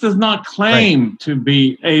 Science does not claim to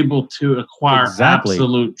be able to acquire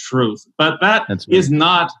absolute truth, but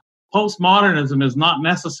postmodernism is not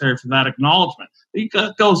necessary for that acknowledgement. It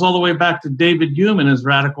goes all the way back to David Hume and his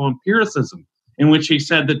radical empiricism, in which he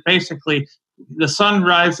said that basically the sun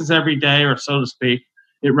rises every day, or so to speak,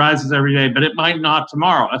 it rises every day, but it might not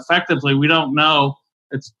tomorrow. Effectively, we don't know.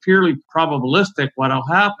 It's purely probabilistic what'll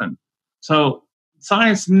happen. So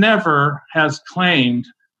science never has claimed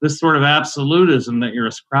this sort of absolutism that you're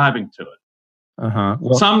ascribing to it.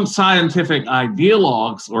 Well, some scientific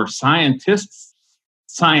ideologues or scientismists,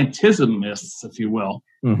 if you will.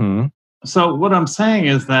 Mm-hmm. So what I'm saying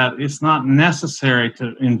is that it's not necessary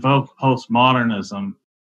to invoke postmodernism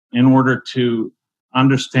in order to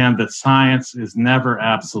understand that science is never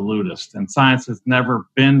absolutist, and science has never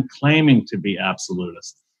been claiming to be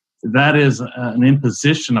absolutist. That is an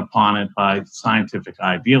imposition upon it by scientific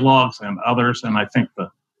ideologues and others, and I think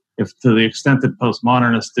if to the extent that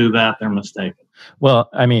postmodernists do that, they're mistaken. Well,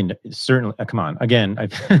 I mean, certainly, come on. Again,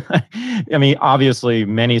 I mean, obviously,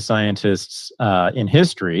 many scientists in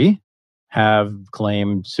history have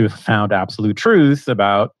claimed to have found absolute truth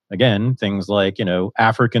about, again, things like,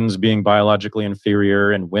 Africans being biologically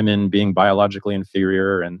inferior and women being biologically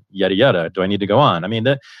inferior and yada, yada. Do I need to go on? I mean,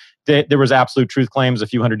 there was absolute truth claims a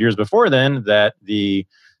few hundred years before then that the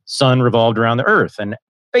sun revolved around the earth. And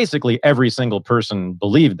basically every single person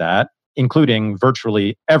believed that. including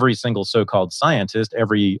virtually every single so-called scientist,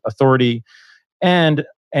 every authority, and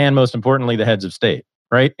most importantly, the heads of state,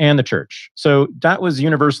 right? And the church. So that was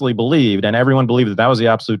universally believed, and everyone believed that that was the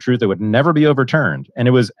absolute truth that would never be overturned. And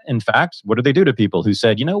it was, in fact, what did they do to people who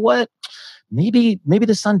said, you know what? Maybe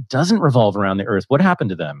the sun doesn't revolve around the earth. What happened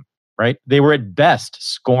to them, right? They were at best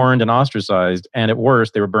scorned and ostracized, and at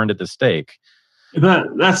worst, they were burned at the stake.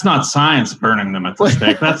 That's not science burning them at the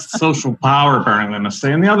stake. That's social power burning them at the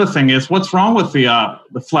stake. And the other thing is, what's wrong with the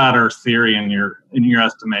flat Earth theory in your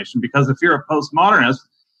estimation? Because if you're a postmodernist,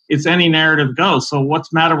 it's any narrative goes. So what's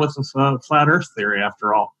the matter with the flat Earth theory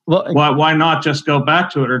after all? Well, why not just go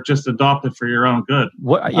back to it or just adopt it for your own good?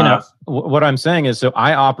 What I'm saying is, so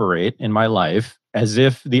I operate in my life as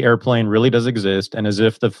if the airplane really does exist, and as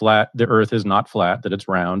if the Earth is not flat, that it's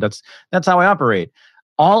round. That's how I operate.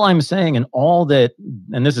 All I'm saying,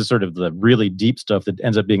 and this is sort of the really deep stuff that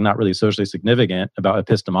ends up being not really socially significant about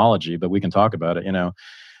epistemology, but we can talk about it,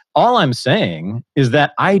 All I'm saying is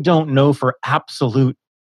that I don't know for absolute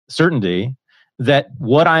certainty that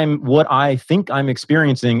what I think I'm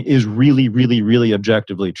experiencing is really, really, really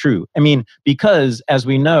objectively true. I mean, because as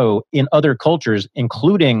we know, in other cultures,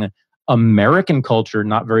 including American culture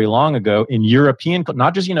not very long ago, in European,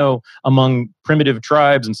 not just, among primitive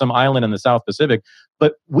tribes in some island in the South Pacific,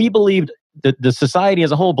 but we believed that the society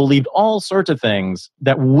as a whole believed all sorts of things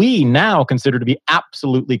that we now consider to be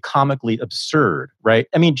absolutely comically absurd, right?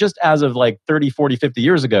 I mean, just as of like 30, 40, 50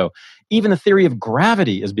 years ago, even the theory of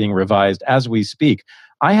gravity is being revised as we speak.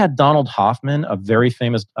 I had Donald Hoffman, a very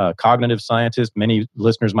famous cognitive scientist. Many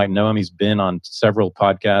listeners might know him. He's been on several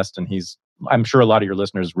podcasts, and I'm sure a lot of your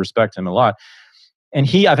listeners respect him a lot. And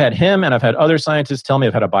I've had him, and I've had other scientists tell me,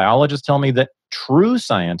 I've had a biologist tell me that true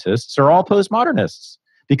scientists are all postmodernists,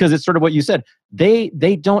 because it's sort of what you said. They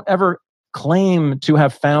don't ever claim to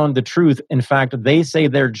have found the truth. In fact, they say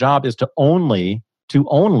their job is to only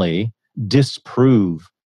disprove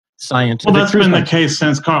science. Well, that's been the case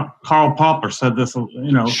since Karl Popper said this,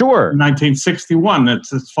 Sure. in 1961.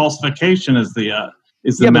 It's falsification is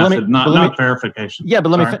the method, not verification. Yeah, but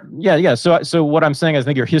let me. So what I'm saying is, I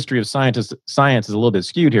think your history of science is a little bit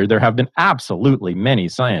skewed here. There have been absolutely many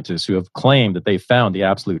scientists who have claimed that they found the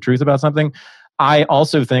absolute truth about something. I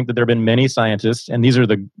also think that there have been many scientists, and these are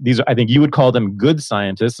I think you would call them good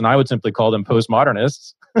scientists, and I would simply call them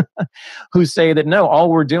postmodernists, who say that no, all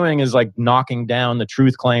we're doing is like knocking down the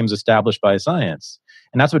truth claims established by science.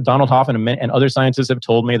 And that's what Donald Hoffman and other scientists have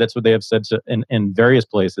told me. That's what they have said in various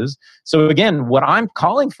places. So again, what I'm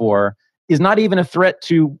calling for is not even a threat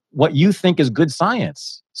to what you think is good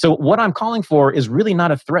science. So what I'm calling for is really not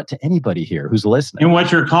a threat to anybody here who's listening. And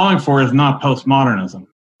what you're calling for is not postmodernism.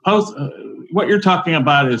 What you're talking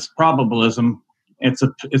about is probabilism.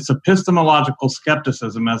 It's epistemological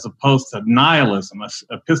skepticism as opposed to nihilism,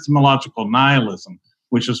 epistemological nihilism,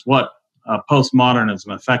 which is what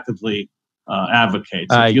postmodernism effectively advocates.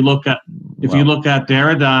 If you look at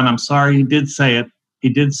Derrida, and I'm sorry, he did say it,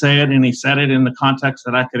 and he said it in the context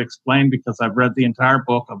that I could explain because I've read the entire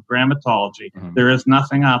book of grammatology. Mm-hmm. There is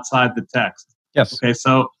nothing outside the text. Yes. Okay,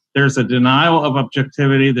 so there's a denial of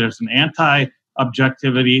objectivity. There's an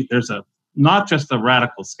anti-objectivity. There's not just a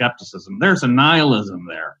radical skepticism. There's a nihilism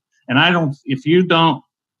there, and if you don't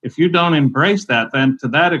embrace that, then to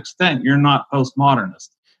that extent you're not postmodernist.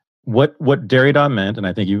 What Derrida meant, and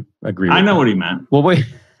I think you agree with I know what he meant. Well, wait.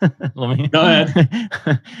 Let me go ahead.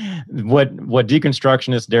 What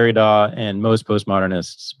deconstructionists, Derrida, and most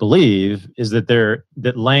postmodernists believe is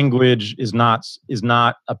that language is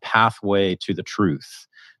not a pathway to the truth.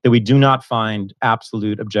 That we do not find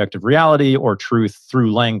absolute objective reality or truth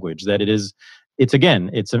through language. That it's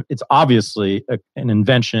obviously an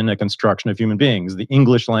invention, a construction of human beings. The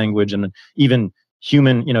English language and even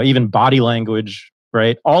human, even body language,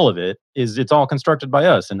 right? All of it's all constructed by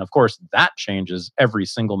us. And of course, that changes every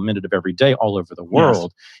single minute of every day all over the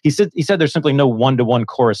world. Yes. He said there's simply no one-to-one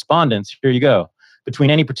correspondence. Here you go. Between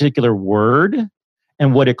any particular word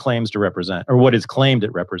and what it claims to represent, or what is claimed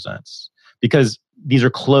it represents. Because these are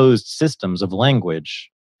closed systems of language.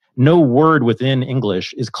 No word within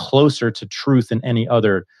English is closer to truth than any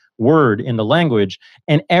other word in the language.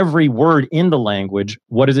 And every word in the language,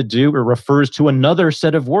 what does it do? It refers to another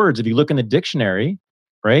set of words. If you look in the dictionary,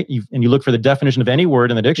 right, and you look for the definition of any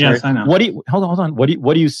word in the dictionary, yes, I know. Hold on. What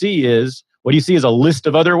do you see is a list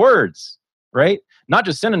of other words, right? Not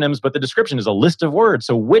just synonyms, but the description is a list of words.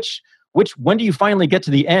 So when do you finally get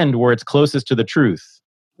to the end where it's closest to the truth?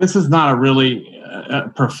 This is not a really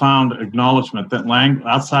profound acknowledgement that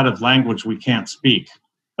outside of language we can't speak.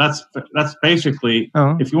 That's basically,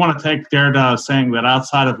 if you want to take Derrida saying that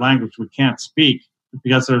outside of language we can't speak,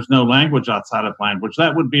 because there's no language outside of language.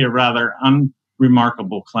 That would be a rather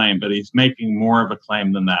unremarkable claim, but he's making more of a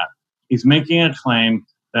claim than that. He's making a claim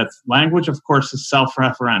that language, of course, is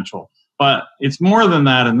self-referential, but it's more than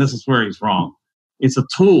that, and this is where he's wrong. It's a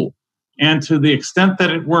tool. And to the extent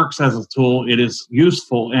that it works as a tool, it is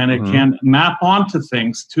useful, and it can map onto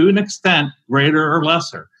things to an extent, greater or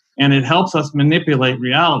lesser. And it helps us manipulate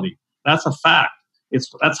reality. That's a fact.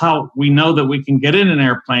 That's how we know that we can get in an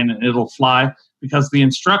airplane and it'll fly, because the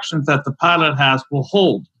instructions that the pilot has will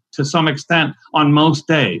hold to some extent on most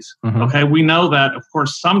days. Okay, we know that, of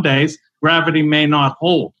course, some days gravity may not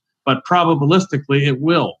hold, but probabilistically it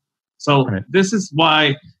will. So this is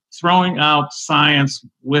why throwing out science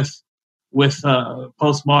with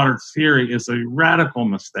postmodern theory is a radical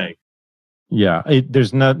mistake. Yeah,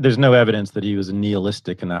 there's no evidence that he was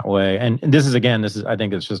nihilistic in that way. And this is I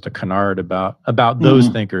think it's just a canard about those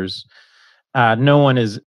thinkers. No one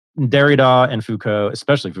is, Derrida and Foucault,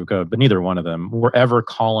 especially Foucault, but neither one of them were ever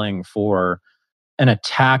calling for an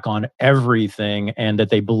attack on everything and that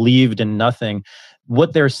they believed in nothing.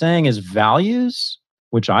 What they're saying is values,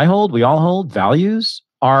 which I hold, we all hold, values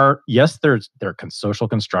are, yes, they're social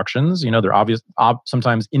constructions. They're obvious,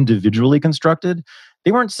 sometimes individually constructed.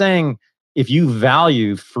 They weren't saying, if you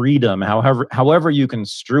value freedom, however you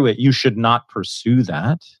construe it, you should not pursue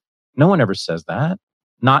that. No one ever says that.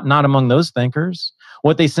 Not among those thinkers.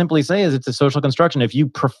 What they simply say is it's a social construction. If you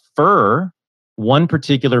prefer one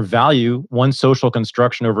particular value, one social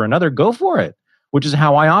construction over another, go for it, which is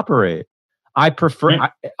how I operate. I prefer,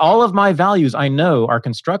 all of my values I know are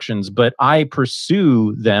constructions, but I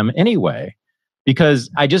pursue them anyway, because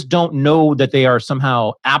I just don't know that they are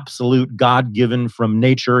somehow absolute, God-given, from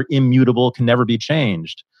nature, immutable, can never be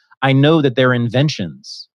changed. I know that they're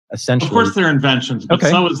inventions, essentially. Of course they're inventions, but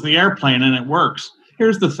so is the airplane, and it works.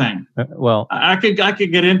 Here's the thing. I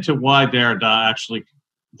could get into why Derrida actually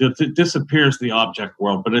disappears the object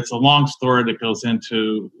world, but it's a long story that goes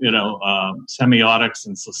into semiotics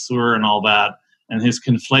and Saussure and all that, and his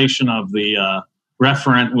conflation of the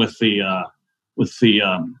referent with the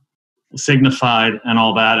signified and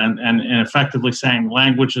all that, and effectively saying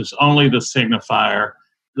language is only the signifier.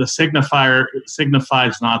 The signifier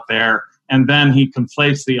signifies not there. And then he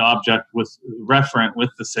conflates the object with referent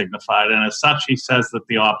with the signified. And as such, he says that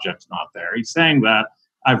the object's not there. He's saying that.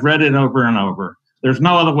 I've read it over and over. There's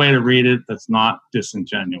no other way to read it that's not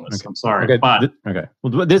disingenuous. Okay. I'm sorry. Okay. But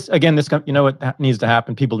Well, this what needs to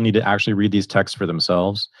happen? People need to actually read these texts for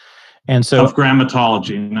themselves. And so, of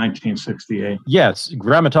grammatology in 1968. Yes,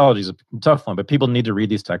 grammatology is a tough one, but people need to read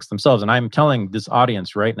these texts themselves. And I'm telling this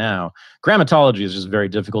audience right now, grammatology is just very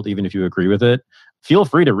difficult, even if you agree with it. Feel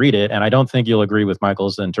free to read it, and I don't think you'll agree with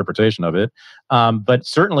Michael's interpretation of it. But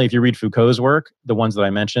certainly, if you read Foucault's work, the ones that I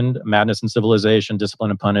mentioned, Madness and Civilization, Discipline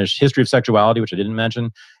and Punish, History of Sexuality, which I didn't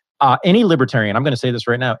mention, any libertarian, I'm going to say this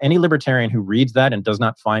right now, any libertarian who reads that and does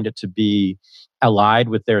not find it to be allied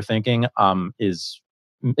with their thinking is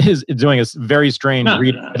doing a very strange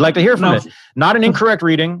reading. I'd like to hear from it. Not an incorrect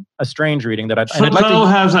reading, a strange reading that Foucault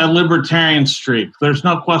has a libertarian streak. There's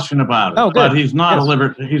no question about it. Oh, good. But he's not a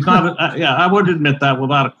libertarian. He's not. I would admit that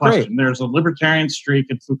without a question. Great. There's a libertarian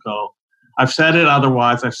streak in Foucault. I've said it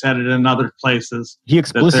otherwise. I've said it in other places. He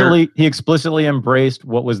explicitly embraced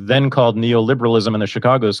what was then called neoliberalism in the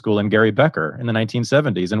Chicago School and Gary Becker in the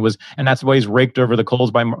 1970s, and that's why he's raked over the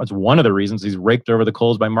coals by. It's one of the reasons he's raked over the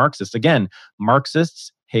coals by Marxists. Again,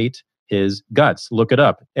 Marxists hate his guts. Look it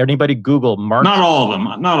up. Anybody Google Marx? Not all of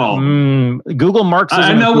them. Not all of them. Google Marxism.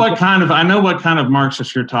 I know what kind of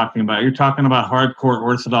Marxists you're talking about. You're talking about hardcore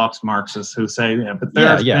Orthodox Marxists who say, but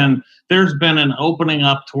there's been an opening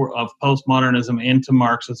up of postmodernism into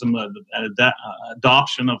Marxism,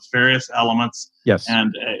 adoption of various elements,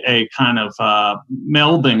 and a kind of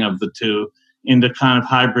melding of the two into kind of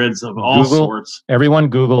hybrids of all sorts. Everyone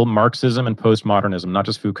Google Marxism and postmodernism, not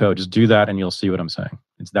just Foucault. Just do that and you'll see what I'm saying.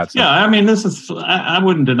 It's that simple. Yeah, I mean, I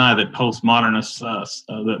wouldn't deny that postmodernists,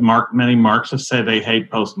 many Marxists say they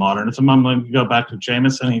hate postmodernism. I'm going to go back to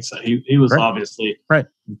Jameson. He was obviously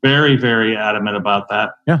very, very adamant about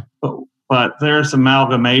that. Yeah. But there's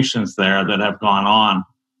amalgamations there that have gone on.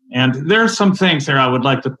 And there's some things there I would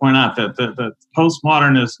like to point out that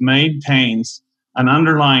postmodernism maintains an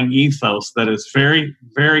underlying ethos that is very,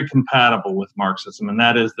 very compatible with Marxism, and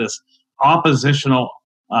that is this oppositional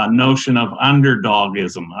notion of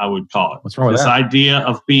underdogism, I would call it. What's wrong with this that? Idea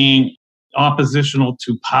of being oppositional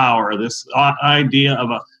to power, this idea of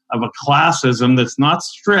a classism that's not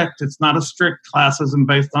strict. It's not a strict classism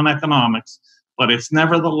based on economics, but it's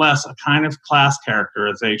nevertheless a kind of class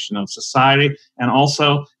characterization of society, and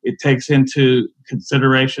also it takes into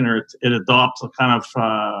consideration, or it adopts a kind of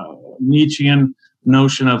Nietzschean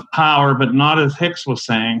notion of power, but not as Hicks was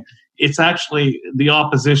saying. It's actually the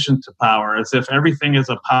opposition to power, as if everything is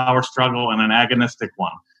a power struggle and an agonistic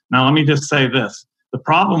one. Now, let me just say this. The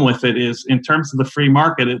problem with it is, in terms of the free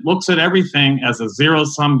market, it looks at everything as a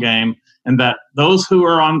zero-sum game, and that those who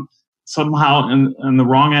are on somehow in the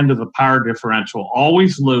wrong end of the power differential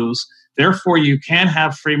always lose. Therefore, you can't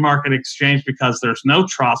have free market exchange because there's no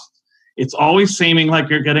trust. It's always seeming like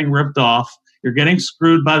you're getting ripped off. You're getting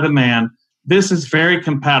screwed by the man. This is very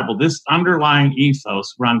compatible. This underlying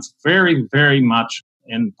ethos runs very, very much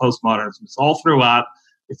in postmodernism. It's all throughout.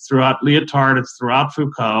 It's throughout Lyotard. It's throughout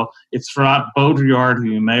Foucault. It's throughout Baudrillard,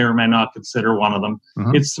 who you may or may not consider one of them.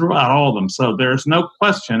 Mm-hmm. It's throughout all of them. So there's no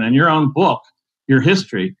question. And your own book, your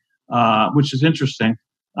history, which is interesting,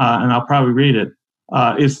 and I'll probably read it,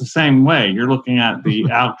 is the same way. You're looking at the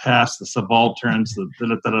outcasts, the subalterns,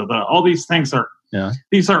 all these things are,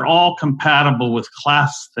 these are all compatible with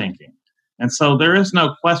class thinking. And so there is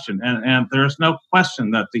no question, and there is no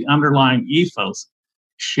question that the underlying ethos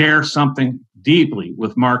shares something deeply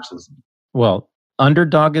with Marxism. Well,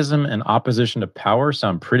 underdogism and opposition to power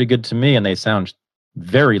sound pretty good to me, and they sound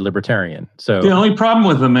very libertarian. So the only problem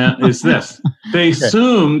with them is this. They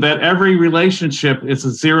assume that every relationship is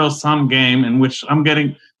a zero-sum game in which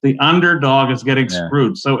the underdog is getting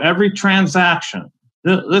screwed. So every transaction,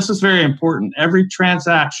 this is very important, every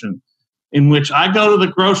transaction in which I go to the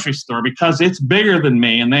grocery store because it's bigger than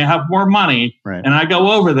me and they have more money, and I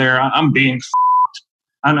go over there, I'm being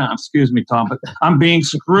excuse me, Tom, but I'm being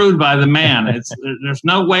screwed by the man. There's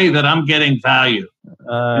no way that I'm getting value.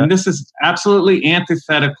 And this is absolutely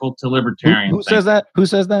antithetical to libertarian Who says that? Who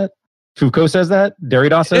says that? Foucault says that?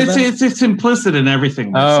 Derrida says that? It's implicit in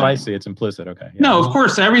everything. I see. It's implicit. Okay. Yeah. No, of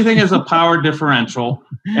course, everything is a power differential.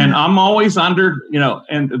 And I'm always under,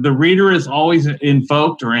 and the reader is always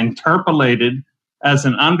invoked or interpolated as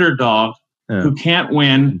an underdog who can't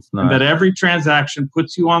win, and that every transaction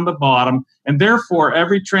puts you on the bottom. And therefore,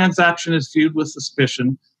 every transaction is viewed with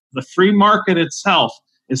suspicion. The free market itself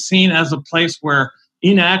is seen as a place where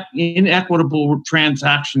inequitable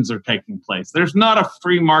transactions are taking place. There's not a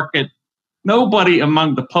free market. Nobody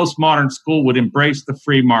among the postmodern school would embrace the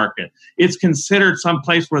free market. It's considered some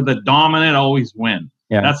place where the dominant always win.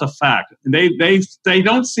 Yeah. That's a fact. They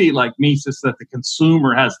don't see, like Mises, that the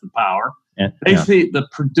consumer has the power. They see the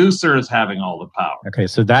producer as having all the power. Okay,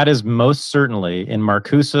 so that is most certainly in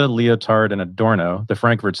Marcuse, Lyotard, and Adorno, the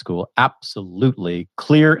Frankfurt School, absolutely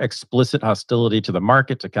clear, explicit hostility to the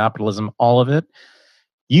market, to capitalism, all of it.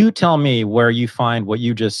 You tell me where you find what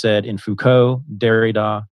you just said in Foucault,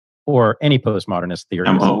 Derrida, or any postmodernist theory.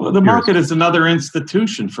 The market is another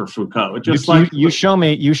institution for Foucault. You show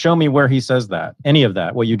me where he says that, any of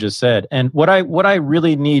that, what you just said. And what I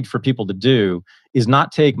really need for people to do is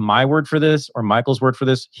not take my word for this or Michael's word for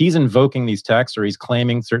this. He's invoking these texts, or he's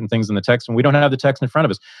claiming certain things in the text, and we don't have the text in front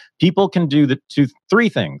of us. People can do three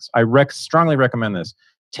things. I strongly recommend this.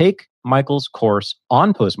 Take Michael's course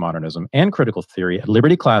on postmodernism and critical theory at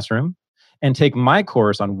Liberty Classroom, and take my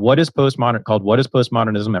course on what is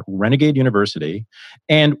postmodernism at Renegade University.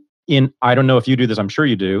 And I don't know if you do this, I'm sure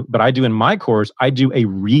you do, but I do in my course, I do a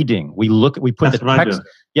reading. We put the text.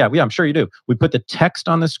 Yeah, I'm sure you do. We put the text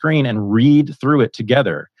on the screen and read through it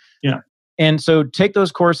together. Yeah. And so take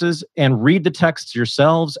those courses and read the texts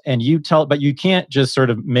yourselves, and but you can't just sort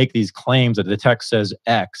of make these claims that the text says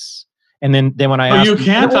X. And then when I ask... you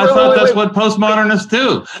can't? I thought that's what postmodernists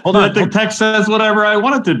do. Hold on. The text says whatever I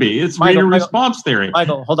want it to be. It's reader response theory.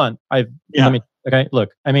 Michael, hold on. Okay,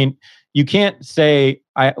 look. I mean, you can't say...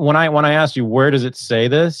 When I ask you, where does it say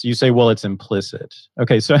this? You say, well, it's implicit.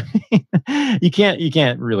 Okay, so you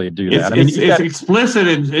can't really do that. It's explicit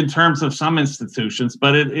in terms of some institutions,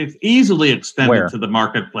 but it's easily extended to the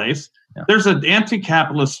marketplace. Yeah. There's an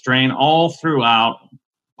anti-capitalist strain all throughout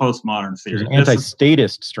postmodern theory. There's an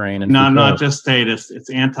anti-statist strain. No, not just statist. It's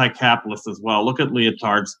anti-capitalist as well. Look at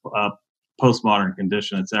Lyotard's postmodern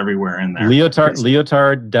condition. It's everywhere in there.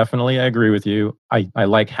 Lyotard, definitely, I agree with you. I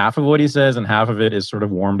like half of what he says, and half of it is sort of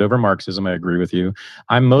warmed over Marxism. I agree with you.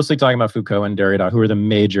 I'm mostly talking about Foucault and Derrida, who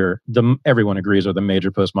are everyone agrees are the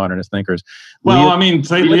major postmodernist thinkers. Well,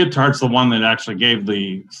 Lyotard's the one that actually gave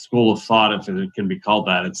the school of thought, if it can be called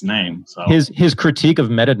that, its name. So his critique of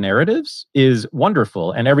meta-narratives is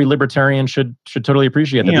wonderful, and every libertarian should totally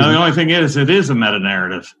appreciate that. The only thing is, it is a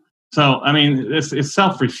meta-narrative. So, it's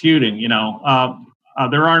self-refuting,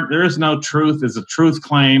 there is no truth, is a truth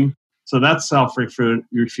claim. So that's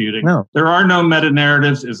self-refuting. No. There are no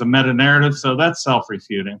meta-narratives is a meta-narrative. So that's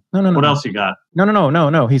self-refuting. No. What else you got?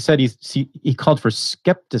 No. He said he called for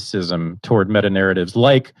skepticism toward meta-narratives,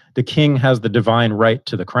 like the king has the divine right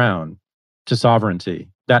to the crown, to sovereignty.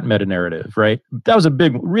 that meta-narrative, right? That was a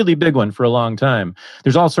really big one for a long time.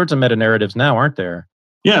 There's all sorts of meta-narratives now, aren't there?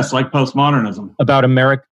 Yes, like postmodernism. About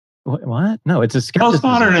America. What? No, it's a skepticism.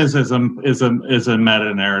 Postmodernism is a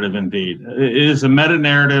meta-narrative indeed. It is a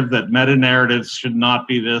meta-narrative that meta-narratives should not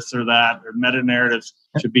be this or that, or meta-narratives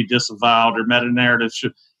should be disavowed, or meta-narratives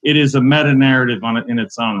should... It is a meta-narrative in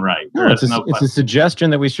its own right. No, it's a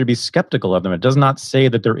suggestion that we should be skeptical of them. It does not say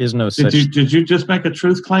that there is no such... Did you just make a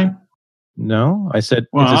truth claim? No, I said...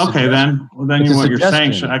 Well, okay, then what you're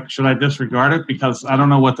saying, should I disregard it? Because I don't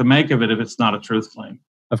know what to make of it if it's not a truth claim.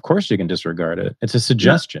 Of course you can disregard it. It's a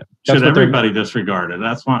suggestion. Yeah. Should everybody disregard it?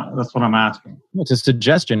 That's what I'm asking. It's a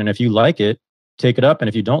suggestion, and if you like it, take it up, and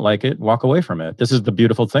if you don't like it, walk away from it. This is the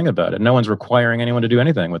beautiful thing about it. No one's requiring anyone to do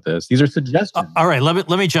anything with this. These are suggestions. All right, let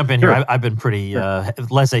me jump in here. I've been pretty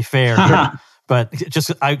laissez-faire here, but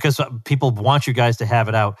just because people want you guys to have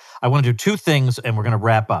it out, I want to do two things, and we're going to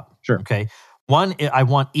wrap up. Sure. Okay. One, I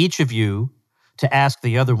want each of you to ask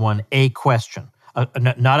the other one a question,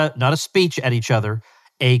 not a speech at each other.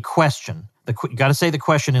 A question. You got to say the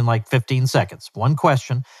question in like 15 seconds. One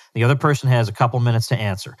question. The other person has a couple minutes to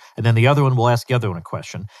answer, and then the other one will ask the other one a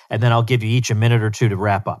question, and then I'll give you each a minute or two to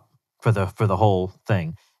wrap up for the whole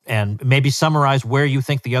thing, and maybe summarize where you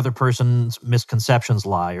think the other person's misconceptions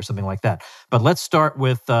lie, or something like that. But let's start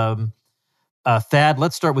with Thad.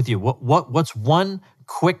 Let's start with you. What's one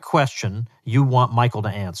quick question you want Michael to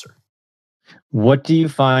answer? What do you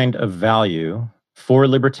find of value for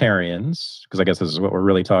libertarians, because I guess this is what we're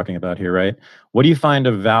really talking about here, right? What do you find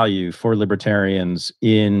of value for libertarians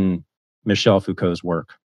in Michel Foucault's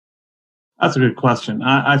work? That's a good question.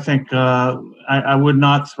 I think I would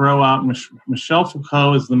not throw out Michel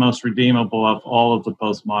Foucault is the most redeemable of all of the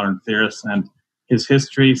postmodern theorists, and his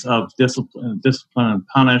histories of discipline and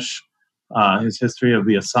punish, his history of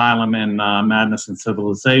the asylum in Madness and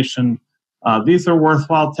Civilization, these are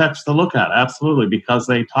worthwhile texts to look at, absolutely, because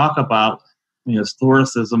they talk about the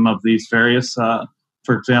historicism of these various,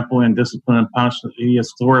 for example, in Discipline and Punishment, he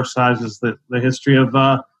historicizes the history of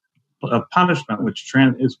punishment, which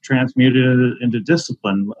is transmuted into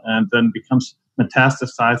discipline and then becomes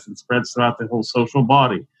metastasized and spreads throughout the whole social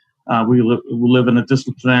body. We live in a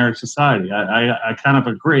disciplinary society. I kind of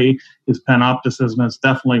agree. His panopticism is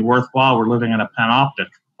definitely worthwhile. We're living in a panoptic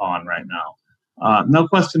on right now. No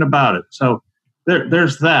question about it. So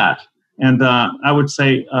there's that. And I would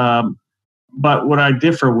say... but what I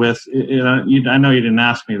differ with, I know you didn't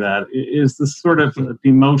ask me that, is this sort of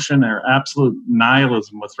demotion or absolute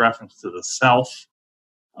nihilism with reference to the self,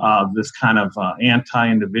 this kind of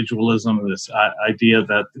anti-individualism, this idea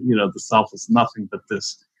that the self is nothing but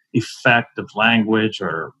this effect of language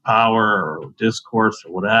or power or discourse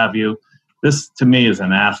or what have you. This, to me, is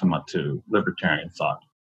anathema to libertarian thought.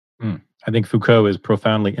 I think Foucault is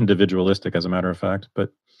profoundly individualistic, as a matter of fact.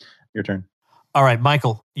 But your turn. All right,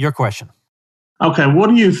 Michael, your question. Okay, what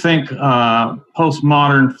do you think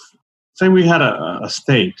postmodern, say we had a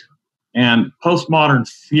state, and postmodern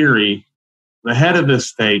theory, the head of this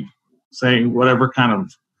state, say whatever kind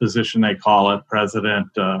of position they call it, president,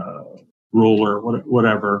 ruler,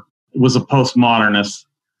 whatever, was a postmodernist,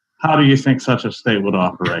 how do you think such a state would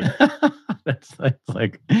operate? That's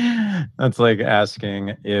like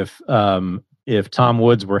asking if Tom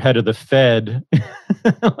Woods were head of the Fed,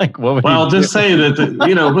 like what would Well, just say that,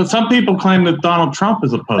 but some people claim that Donald Trump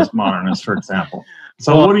is a postmodernist, for example.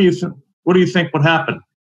 So what do you think would happen?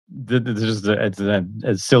 It's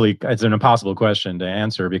an impossible question to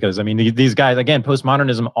answer, because, I mean, these guys, again,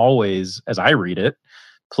 postmodernism always, as I read it,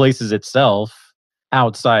 places itself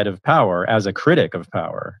outside of power as a critic of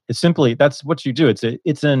power. It's simply, that's what you do.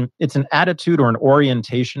 It's an attitude or an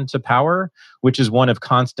orientation to power, which is one of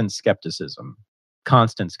constant skepticism.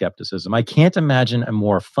 I can't imagine a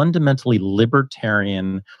more fundamentally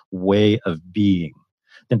libertarian way of being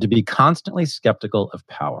than to be constantly skeptical of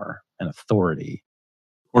power and authority.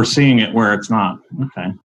 Or seeing it where it's not.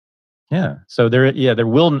 Okay. Yeah. So there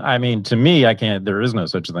will, I mean, to me, there is no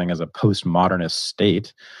such thing as a postmodernist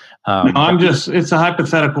state. No, it's a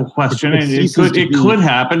hypothetical question. It could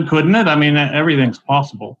happen, couldn't it? I mean, everything's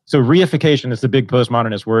possible. So reification is the big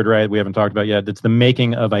postmodernist word, right? We haven't talked about yet. It's the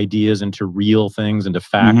making of ideas into real things, into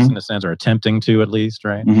facts, in a sense, or attempting to, at least,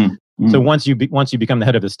 right? So once you become the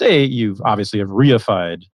head of the state, you've obviously have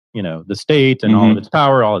reified, the state and all of its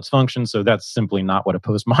power, all its functions. So that's simply not what a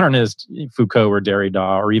postmodernist, Foucault or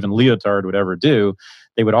Derrida or even Lyotard would ever do.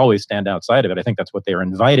 They would always stand outside of it. I think that's what they are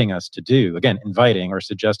inviting us to do. Again, inviting or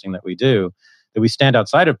suggesting that we do, that we stand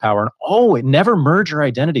outside of power and always never merge our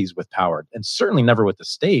identities with power, and certainly never with the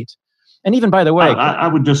state. And even, by the way, I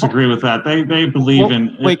would disagree with that. They believe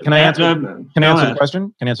in. Wait, can I answer? Can I answer the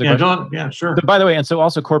question? Can I answer the question? Yeah, sure. But by the way, and so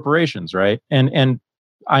also corporations, right? And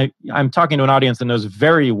I'm talking to an audience that knows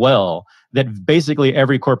very well that basically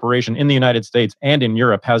every corporation in the United States and in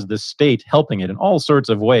Europe has the state helping it in all sorts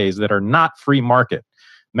of ways that are not free market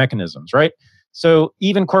mechanisms, right? So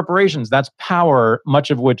even corporations, that's power,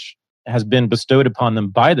 much of which has been bestowed upon them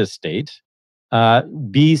by the state.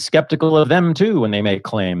 Be skeptical of them too when they make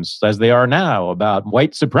claims, as they are now, about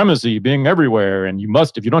white supremacy being everywhere. And you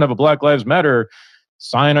must, if you don't have a Black Lives Matter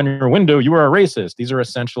sign on your window, you are a racist. These are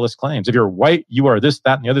essentialist claims. If you're white, you are this,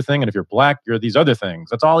 that, and the other thing. And if you're Black, you're these other things.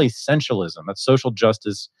 That's all essentialism. That's social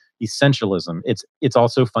justice essentialism. It's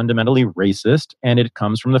also fundamentally racist, and it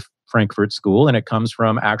comes from the Frankfurt School, and it comes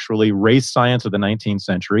from actually race science of the 19th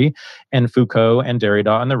century. And Foucault and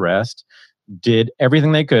Derrida and the rest did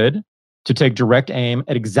everything they could to take direct aim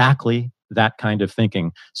at exactly that kind of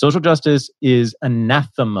thinking. Social justice is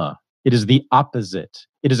anathema. It is the opposite.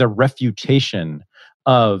 It is a refutation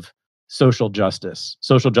of social justice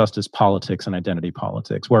politics, and identity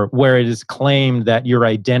politics, where it is claimed that your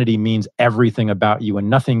identity means everything about you and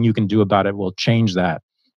nothing you can do about it will change that.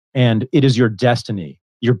 And it is your destiny.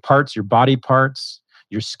 Your parts, your body parts,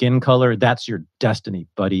 your skin color, that's your destiny,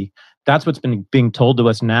 buddy. That's what's been being told to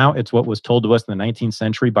us now. It's what was told to us in the 19th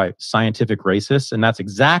century by scientific racists. And that's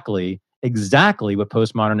exactly what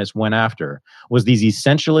postmodernists went after, was these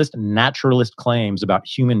essentialist, naturalist claims about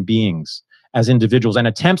human beings as individuals, and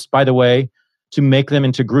attempts, by the way, to make them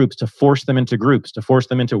into groups, to force them into groups, to force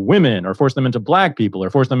them into women, or force them into Black people, or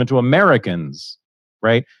force them into Americans,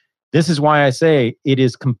 right? This is why I say it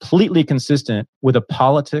is completely consistent with a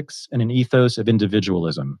politics and an ethos of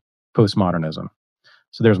individualism, postmodernism.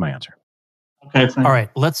 So there's my answer. Okay, thanks. All right,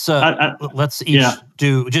 let's each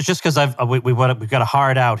do just because we've got to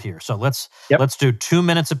hard out here. So let's do 2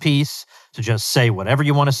 minutes apiece to just say whatever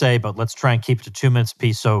you want to say, but let's try and keep it to 2 minutes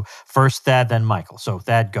apiece. So first Thad, then Michael. So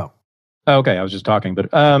Thad, go. Okay, I was just talking,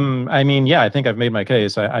 but I mean, yeah, I think I've made my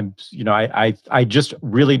case. I just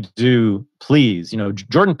really do. Please,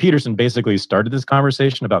 Jordan Peterson basically started this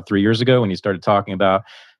conversation about 3 years ago when he started talking about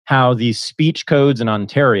how these speech codes in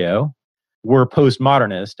Ontario were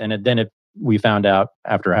postmodernist, and then we found out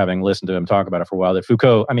after having listened to him talk about it for a while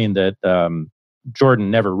that Jordan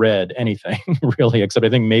never read anything really, except I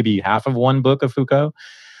think maybe half of one book of Foucault.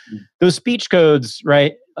 Those speech codes,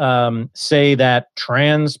 right, say that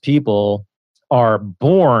trans people are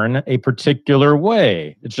born a particular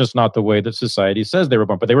way. It's just not the way that society says they were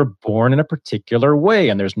born, but they were born in a particular way,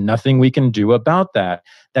 and there's nothing we can do about that.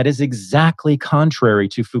 That is exactly contrary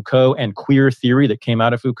to Foucault and queer theory that came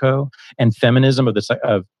out of Foucault, and feminism of the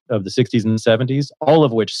 60s and 70s, all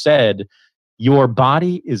of which said, your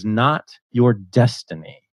body is not your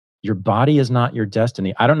destiny. Your body is not your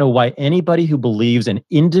destiny. I don't know why anybody who believes in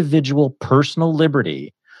individual personal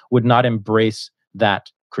liberty would not embrace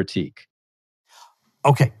that critique.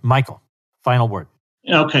 Okay, Michael, final word.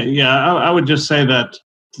 Okay, yeah, I would just say that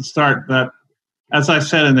to start that, as I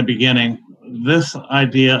said in the beginning, this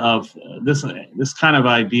idea of this kind of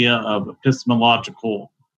idea of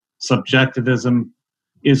epistemological subjectivism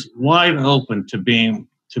is wide open to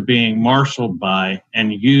being marshaled by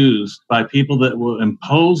and used by people that will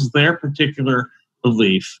impose their particular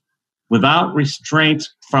belief without restraint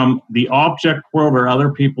from the object world or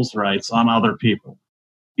other people's rights on other people.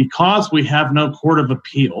 Because we have no court of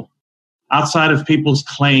appeal outside of people's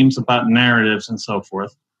claims about narratives and so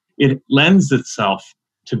forth, it lends itself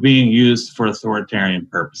to being used for authoritarian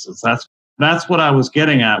purposes. That's what I was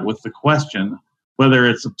getting at with the question, whether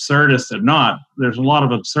it's absurdist or not. There's a lot of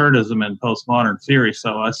absurdism in postmodern theory,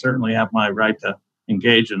 so I certainly have my right to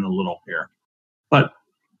engage in a little here. But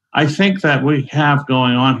I think that we have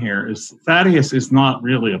going on here is Thaddeus is not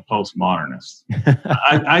really a postmodernist.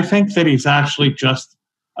 I think that he's actually just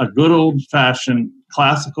a good old-fashioned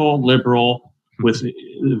classical liberal with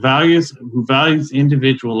values, who values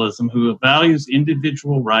individualism, who values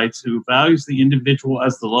individual rights, who values the individual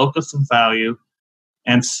as the locus of value,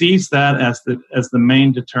 and sees that as the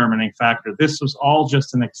main determining factor. This was all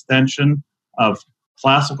just an extension of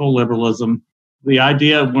classical liberalism. The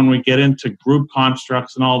idea when we get into group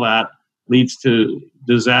constructs and all that leads to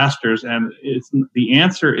disasters, and the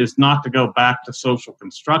answer is not to go back to social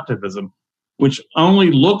constructivism, which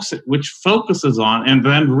focuses on and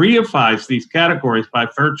then reifies these categories by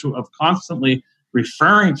virtue of constantly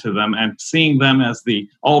referring to them and seeing them as the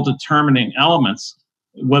all-determining elements,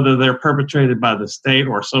 whether they're perpetrated by the state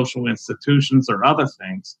or social institutions or other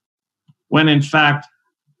things, when in fact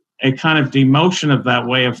a kind of demotion of that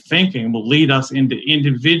way of thinking will lead us into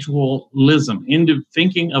individualism, into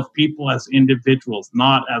thinking of people as individuals,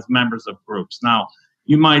 not as members of groups. Now,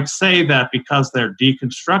 you might say that because they're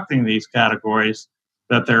deconstructing these categories,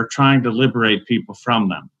 that they're trying to liberate people from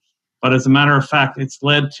them. But as a matter of fact, it's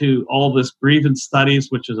led to all this grievance studies,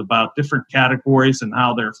 which is about different categories and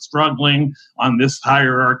how they're struggling on this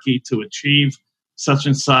hierarchy to achieve such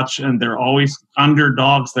and such. And they're always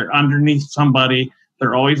underdogs. They're underneath somebody.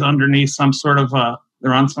 They're always underneath some sort of,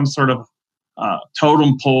 they're on some sort of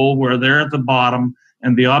totem pole where they're at the bottom.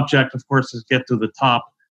 And the object, of course, is get to the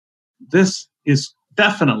top. This is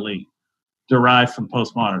definitely derived from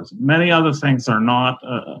postmodernism. Many other things are not.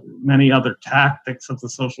 Many other tactics of the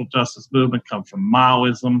social justice movement come from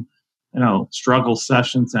Maoism, struggle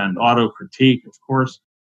sessions and auto-critique, of course.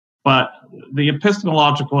 But the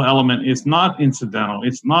epistemological element is not incidental,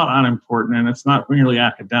 it's not unimportant, and it's not really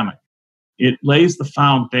academic. It lays the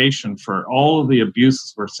foundation for all of the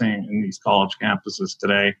abuses we're seeing in these college campuses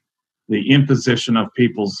today, the imposition of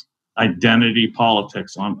people's identity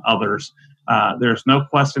politics on others. There's no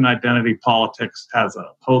question identity politics has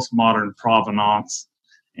a postmodern provenance,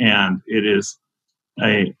 and it is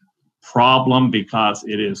a problem because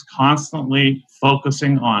it is constantly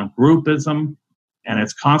focusing on groupism, and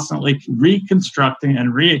it's constantly reconstructing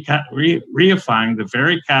and reifying the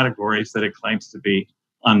very categories that it claims to be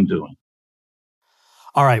undoing.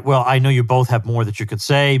 All right. Well, I know you both have more that you could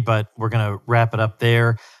say, but we're going to wrap it up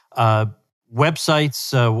there.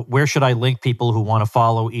 Websites, where should I link people who want to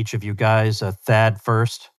follow each of you guys? Thad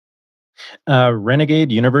first.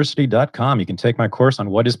 RenegadeUniversity.com. You can take my course on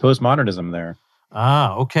what is postmodernism there.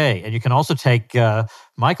 Ah, okay. And you can also take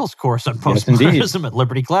Michael's course on postmodernism at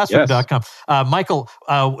libertyclassroom.com. Yes. Michael,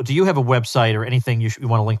 do you have a website or anything you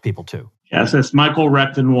want to link people to? Yes, it's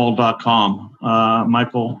michaelrectenwald.com.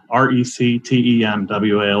 Michael,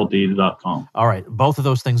 RECTENWALD.com. All right. Both of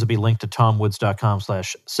those things will be linked to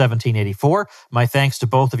tomwoods.com/1784. My thanks to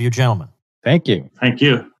both of you gentlemen. Thank you. Thank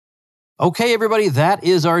you. Okay, everybody, that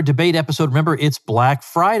is our debate episode. Remember, it's Black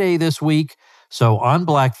Friday this week. So on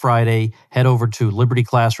Black Friday, head over to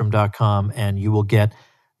libertyclassroom.com and you will get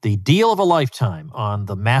the deal of a lifetime on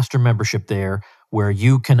the master membership there, where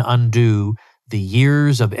you can undo the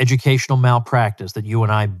years of educational malpractice that you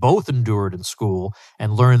and I both endured in school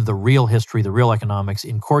and learn the real history, the real economics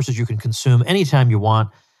in courses you can consume anytime you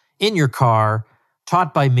want in your car,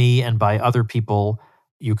 taught by me and by other people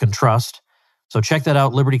you can trust. So check that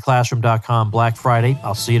out, libertyclassroom.com, Black Friday.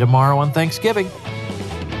 I'll see you tomorrow on Thanksgiving.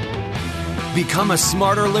 Become a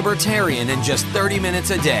smarter libertarian in just 30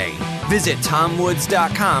 minutes a day. Visit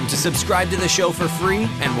tomwoods.com to subscribe to the show for free,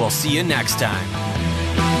 and we'll see you next time.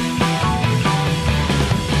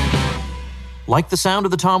 Like the sound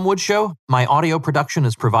of The Tom Woods Show? My audio production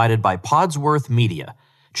is provided by Podsworth Media.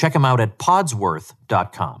 Check them out at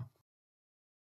podsworth.com.